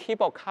transparent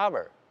keyboard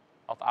cover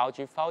of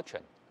ROG Phone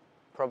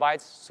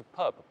provides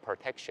superb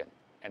protection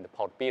and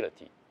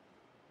portability.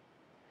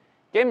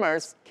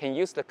 Gamers can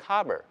use the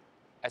cover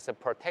as a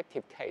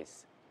protective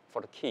case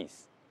for the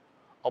keys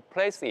or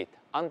place it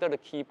under the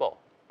keyboard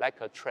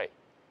like a tray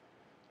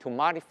to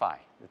modify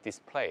the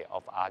display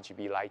of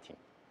RGB lighting.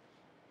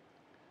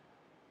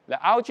 The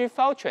ROG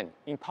Phone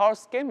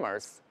empowers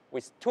gamers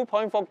with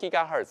 2.4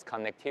 GHz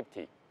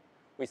connectivity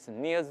with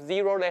near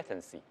zero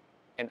latency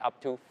and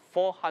up to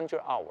 400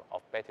 hours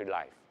of battery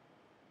life.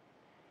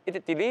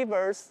 It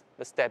delivers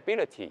the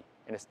stability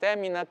and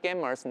stamina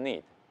gamers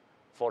need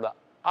for the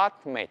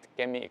ultimate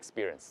gaming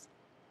experience.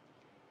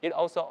 It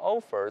also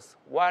offers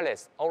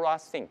wireless Aura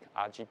Sync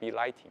RGB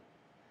lighting,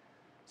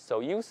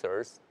 so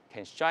users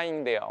can shine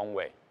in their own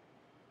way.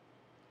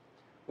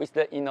 With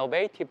the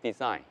innovative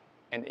design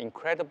and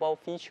incredible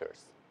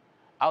features,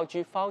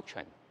 ROG Phone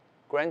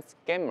grants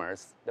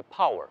gamers the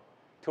power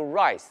to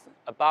rise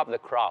above the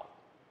crowd.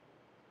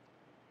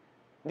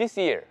 This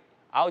year,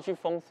 ROG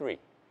Phone 3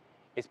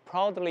 is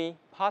proudly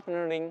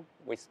partnering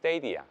with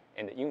Stadia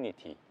and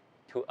Unity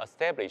to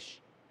establish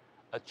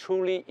a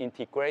truly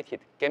integrated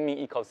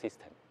gaming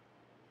ecosystem.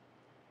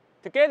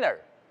 Together,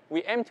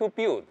 we aim to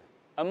build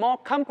a more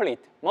complete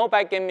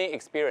mobile gaming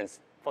experience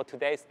for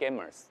today's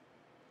gamers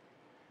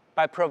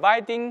by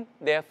providing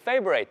their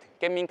favorite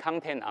gaming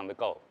content on the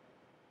go.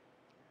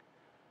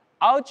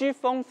 ROG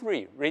Phone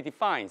 3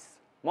 redefines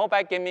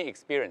mobile gaming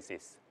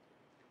experiences.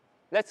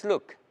 Let's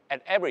look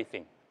at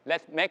everything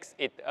that makes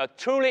it a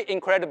truly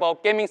incredible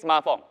gaming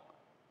smartphone.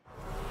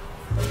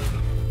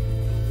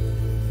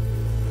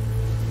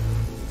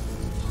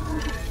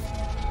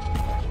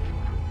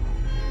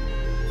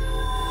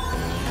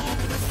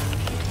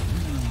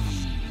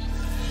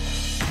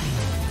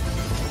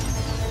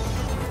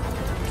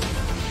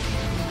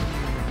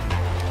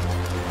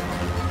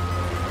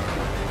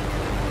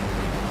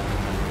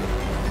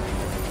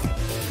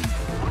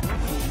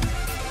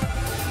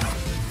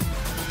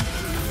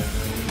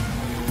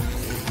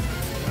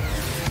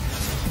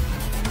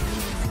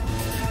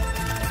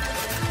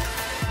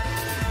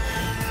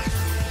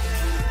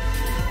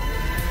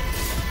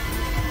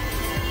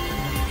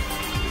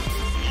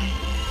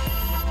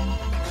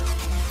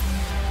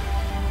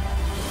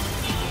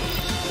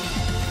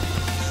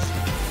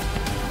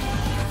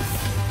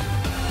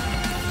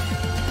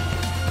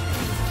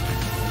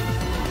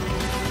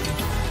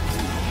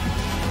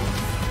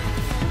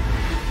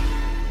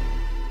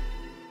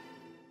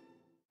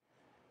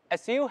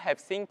 As you have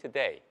seen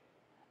today,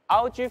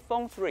 ROG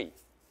Phone 3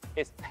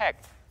 is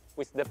packed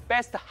with the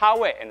best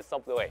hardware and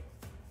software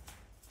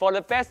for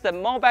the best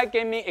mobile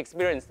gaming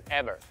experience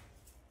ever.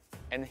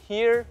 And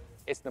here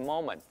is the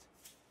moment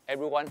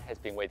everyone has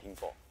been waiting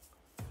for.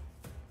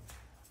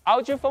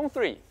 ROG Phone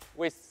 3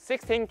 with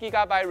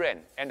 16GB RAM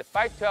and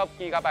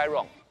 512GB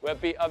ROM will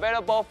be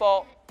available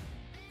for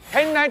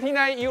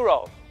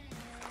 €1099.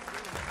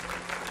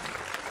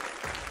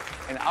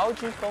 And ROG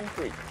Phone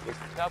 3 with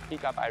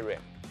 12GB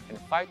RAM and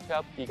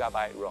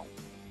 512GB ROM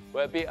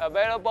will be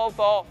available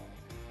for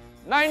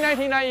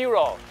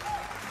 €999.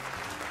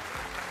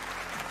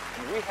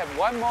 And we have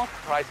one more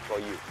price for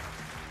you.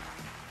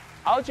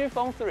 ROG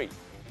Phone 3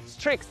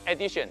 Strix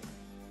Edition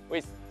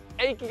with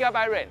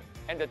 8GB RAM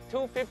and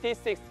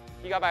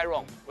 256GB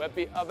ROM will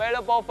be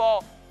available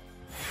for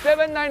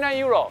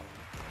 €799.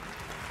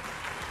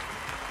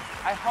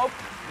 I hope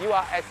you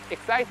are as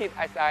excited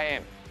as I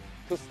am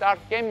to start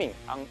gaming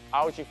on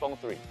ROG Phone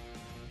 3.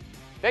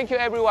 Thank you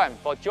everyone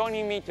for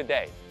joining me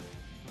today.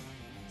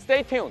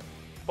 Stay tuned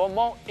for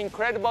more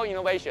incredible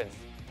innovations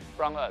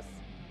from us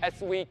as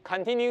we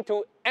continue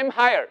to aim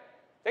higher.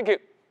 Thank you.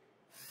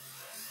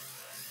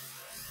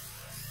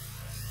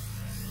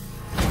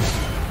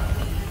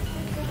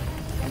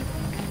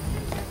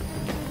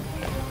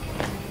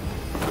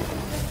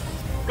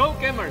 Go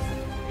gamers,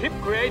 keep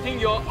creating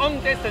your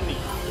own destiny.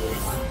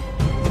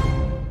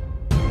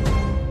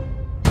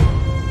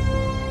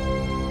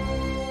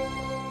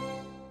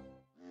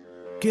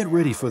 Get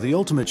ready for the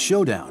ultimate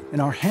showdown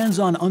in our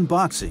hands-on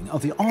unboxing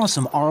of the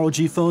awesome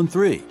ROG Phone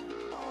 3.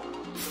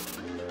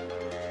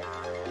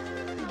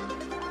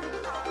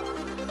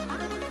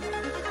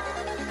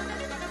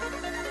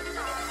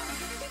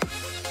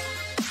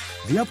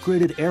 The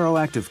upgraded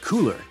AeroActive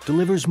cooler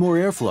delivers more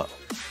airflow.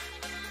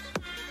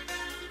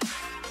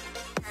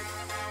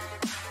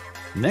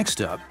 Next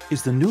up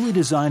is the newly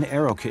designed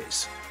Aero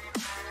case.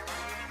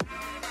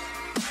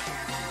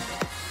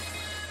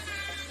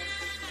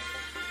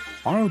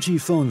 ROG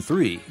Phone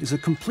 3 is a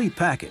complete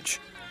package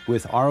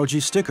with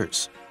ROG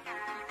stickers,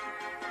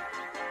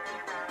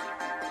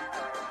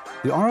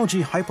 the ROG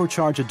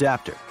Hypercharge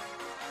adapter,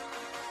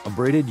 a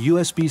braided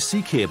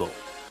USB-C cable,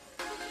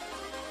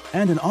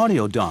 and an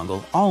audio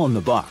dongle all in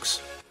the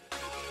box.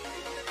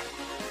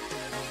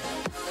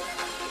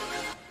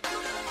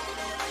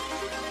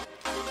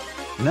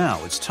 Now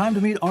it's time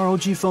to meet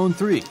ROG Phone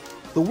 3,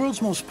 the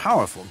world's most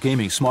powerful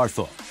gaming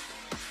smartphone.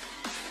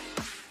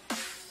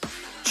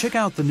 Check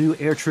out the new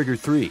AirTrigger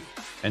 3,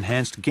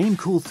 enhanced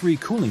GameCool 3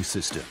 cooling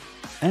system,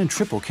 and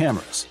triple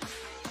cameras.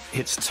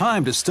 It's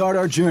time to start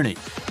our journey.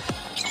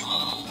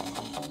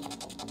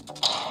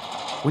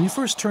 When you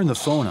first turn the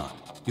phone on,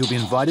 you'll be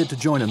invited to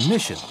join a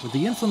mission with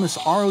the infamous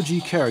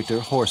ROG character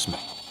Horseman.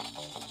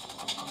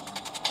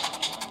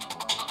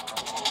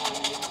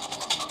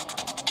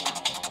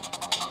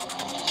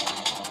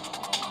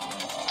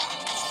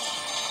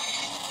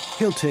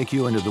 He'll take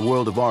you into the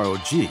world of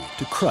ROG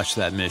to crush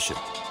that mission.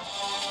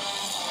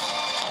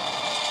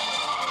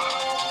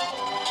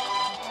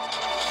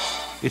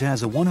 It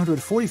has a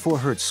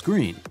 144Hz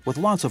screen with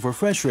lots of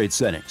refresh rate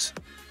settings.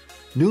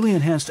 Newly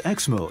enhanced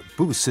X mode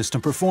boosts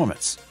system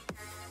performance.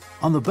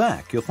 On the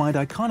back, you'll find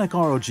iconic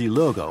ROG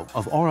logo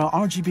of Aura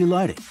RGB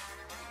lighting.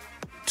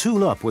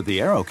 Tool up with the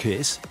Aero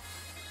case,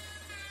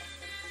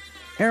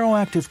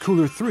 AeroActive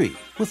Cooler 3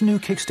 with new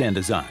kickstand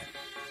design.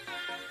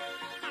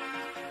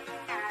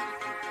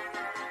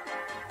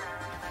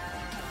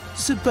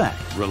 Sit back,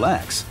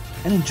 relax,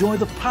 and enjoy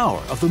the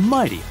power of the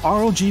mighty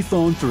ROG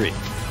Phone 3.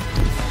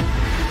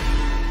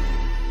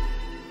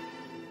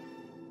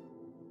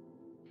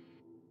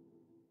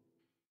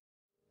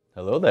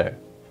 Hello there,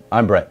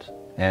 I'm Brett,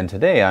 and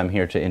today I'm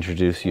here to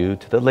introduce you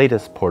to the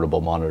latest portable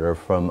monitor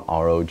from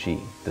ROG,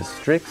 the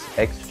Strix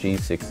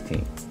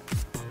XG16.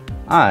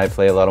 I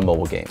play a lot of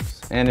mobile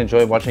games and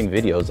enjoy watching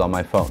videos on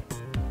my phone.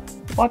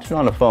 Watching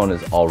on a phone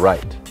is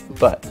alright,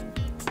 but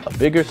a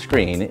bigger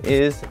screen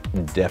is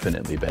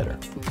definitely better.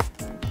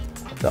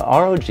 The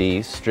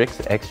ROG Strix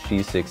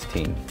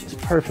XG16 is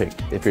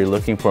perfect if you're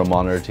looking for a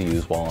monitor to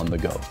use while on the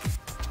go.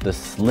 The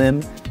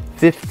slim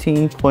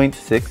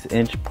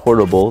 15.6-inch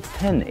portable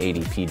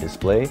 1080p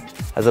display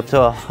has up to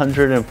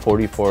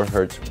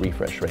 144Hz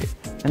refresh rate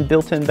and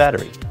built-in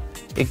battery.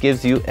 It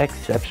gives you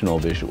exceptional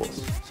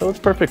visuals, so it's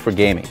perfect for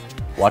gaming,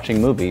 watching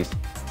movies,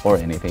 or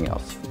anything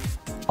else.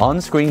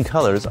 On-screen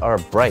colors are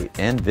bright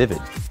and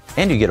vivid,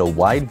 and you get a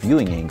wide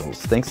viewing angles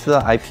thanks to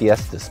the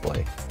IPS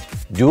display.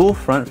 Dual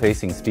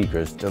front-facing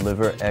speakers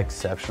deliver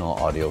exceptional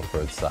audio for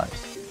its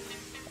size.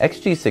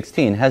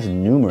 XG16 has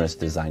numerous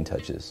design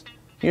touches.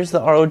 Here's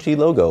the ROG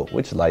logo,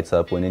 which lights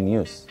up when in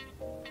use.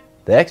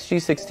 The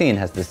XG16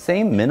 has the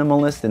same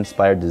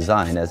minimalist-inspired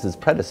design as its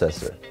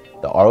predecessor,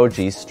 the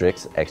ROG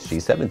Strix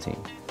XG17,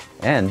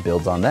 and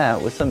builds on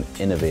that with some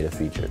innovative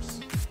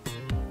features.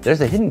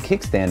 There's a hidden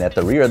kickstand at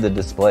the rear of the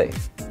display,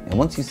 and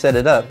once you set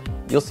it up,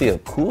 you'll see a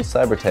cool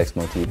cybertext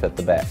motif at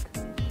the back.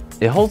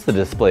 It holds the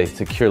display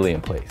securely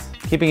in place,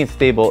 keeping it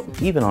stable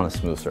even on a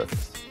smooth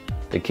surface.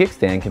 The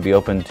kickstand can be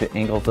opened to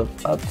angles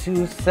of up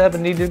to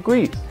 70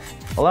 degrees,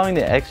 allowing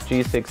the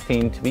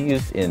XG16 to be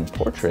used in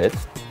portrait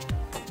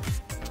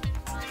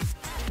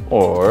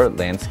or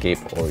landscape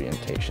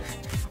orientation.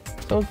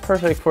 So it's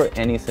perfect for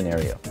any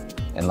scenario.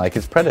 And like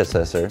its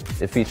predecessor,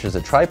 it features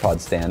a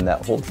tripod stand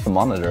that holds the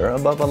monitor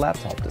above a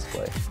laptop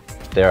display.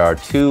 There are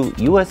 2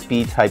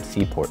 USB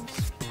Type-C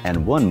ports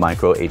and 1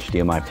 micro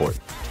HDMI port.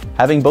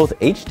 Having both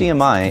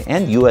HDMI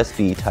and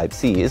USB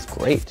Type-C is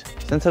great,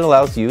 since it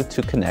allows you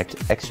to connect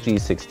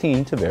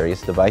XG16 to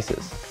various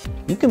devices.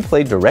 You can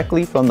play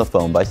directly from the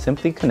phone by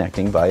simply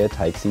connecting via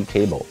Type-C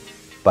cable.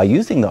 By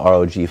using the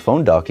ROG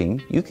Phone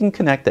docking, you can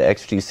connect the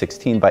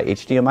XG16 by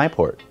HDMI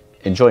port,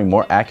 enjoying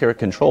more accurate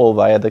control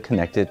via the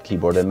connected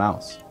keyboard and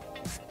mouse.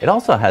 It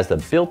also has the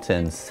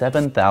built-in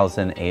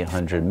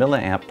 7,800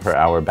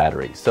 mAh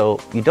battery, so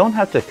you don't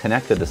have to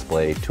connect the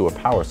display to a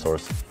power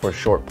source for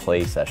short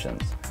play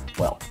sessions.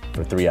 Well,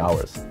 for 3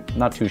 hours.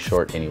 Not too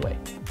short anyway.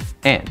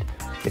 And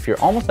if you're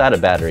almost out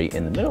of battery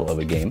in the middle of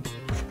a game,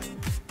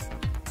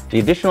 the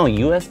additional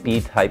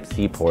USB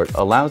Type-C port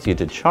allows you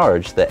to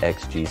charge the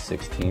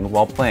XG16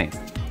 while playing.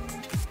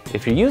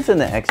 If you're using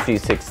the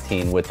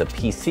XG16 with a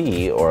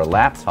PC or a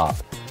laptop,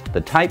 the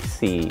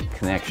Type-C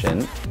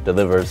connection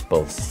delivers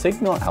both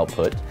signal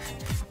output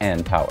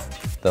and power.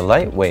 The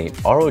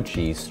lightweight ROG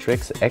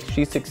Strix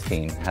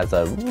XG16 has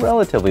a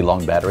relatively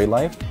long battery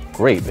life,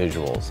 great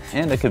visuals,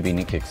 and a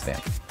convenient kickstand.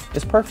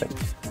 It's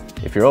perfect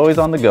if you're always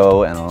on the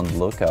go and on the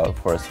lookout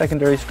for a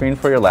secondary screen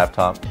for your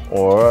laptop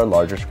or a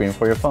larger screen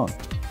for your phone.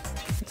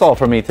 That's all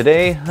for me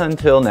today.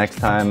 Until next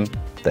time,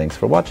 thanks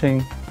for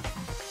watching.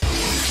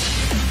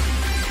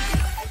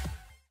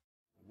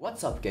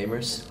 What's up,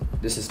 gamers?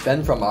 This is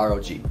Ben from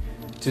ROG.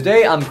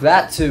 Today I'm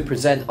glad to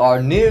present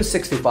our new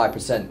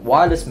 65%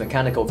 wireless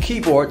mechanical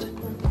keyboard,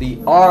 the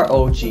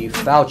ROG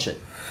Falcon.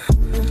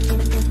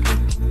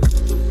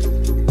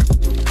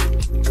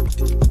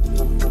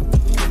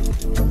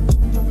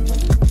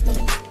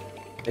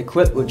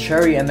 Equipped with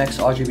Cherry MX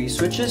RGB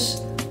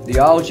switches, the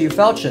ROG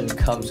Falcon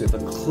comes with a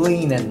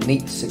clean and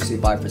neat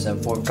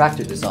 65% form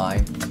factor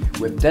design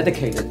with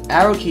dedicated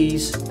arrow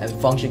keys and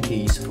function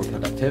keys for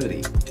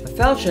productivity. The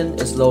Falcon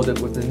is loaded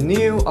with the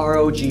new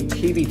ROG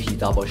PVP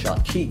double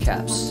shot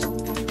keycaps,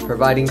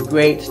 providing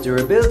great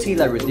durability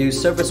that reduces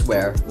surface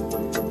wear,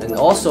 and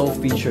also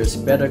features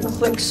better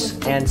clicks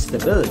and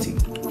stability.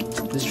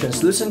 This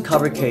translucent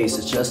cover case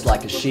is just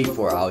like a sheet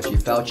for ROG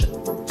Falcon.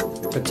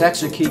 It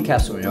protects your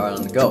keycaps when you're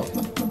on the go.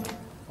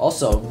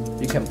 Also,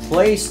 you can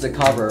place the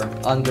cover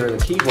under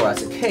the keyboard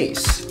as a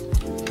case,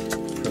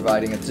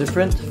 providing a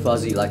different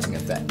fuzzy lighting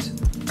effect.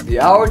 The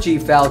ROG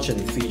Falcon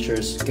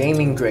features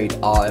gaming-grade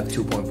RF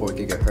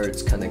 2.4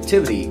 GHz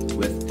connectivity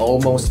with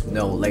almost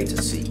no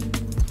latency.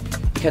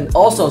 It can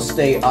also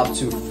stay up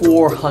to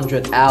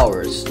 400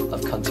 hours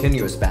of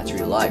continuous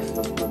battery life.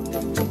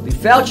 The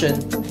Falcon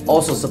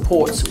also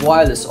supports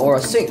wireless Aura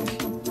Sync,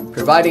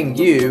 providing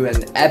you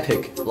an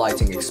epic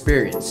lighting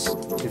experience.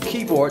 The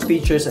keyboard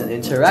features an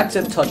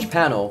interactive touch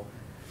panel,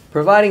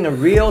 providing a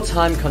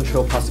real-time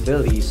control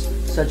possibilities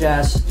such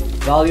as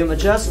volume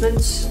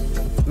adjustments,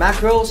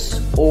 macros,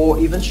 or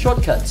even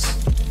shortcuts.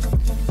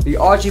 The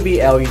RGB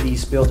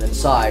LEDs built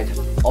inside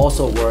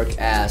also work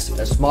as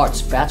a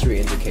smart battery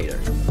indicator.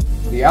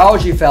 The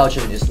ROG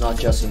Falcon is not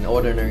just an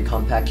ordinary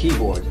compact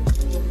keyboard,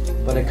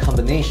 but a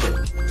combination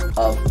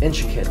of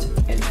intricate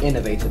and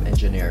innovative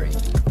engineering.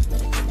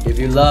 If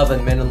you love a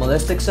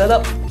minimalistic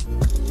setup,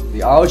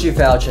 the ROG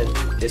Falcon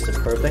is the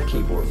perfect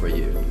keyboard for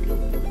you.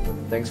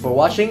 Thanks for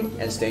watching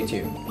and stay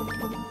tuned.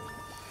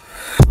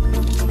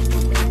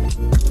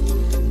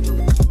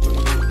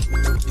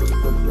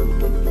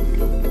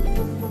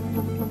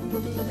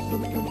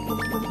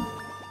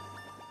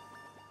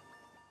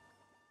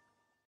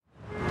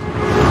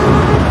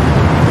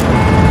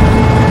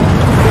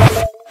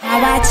 How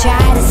I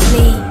try to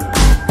sleep,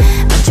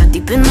 but you're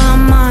deep in my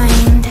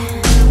mind.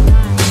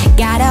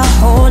 Got a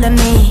hold of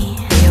me,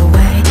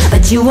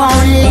 but you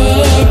won't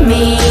let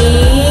me.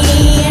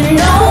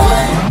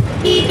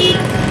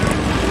 No.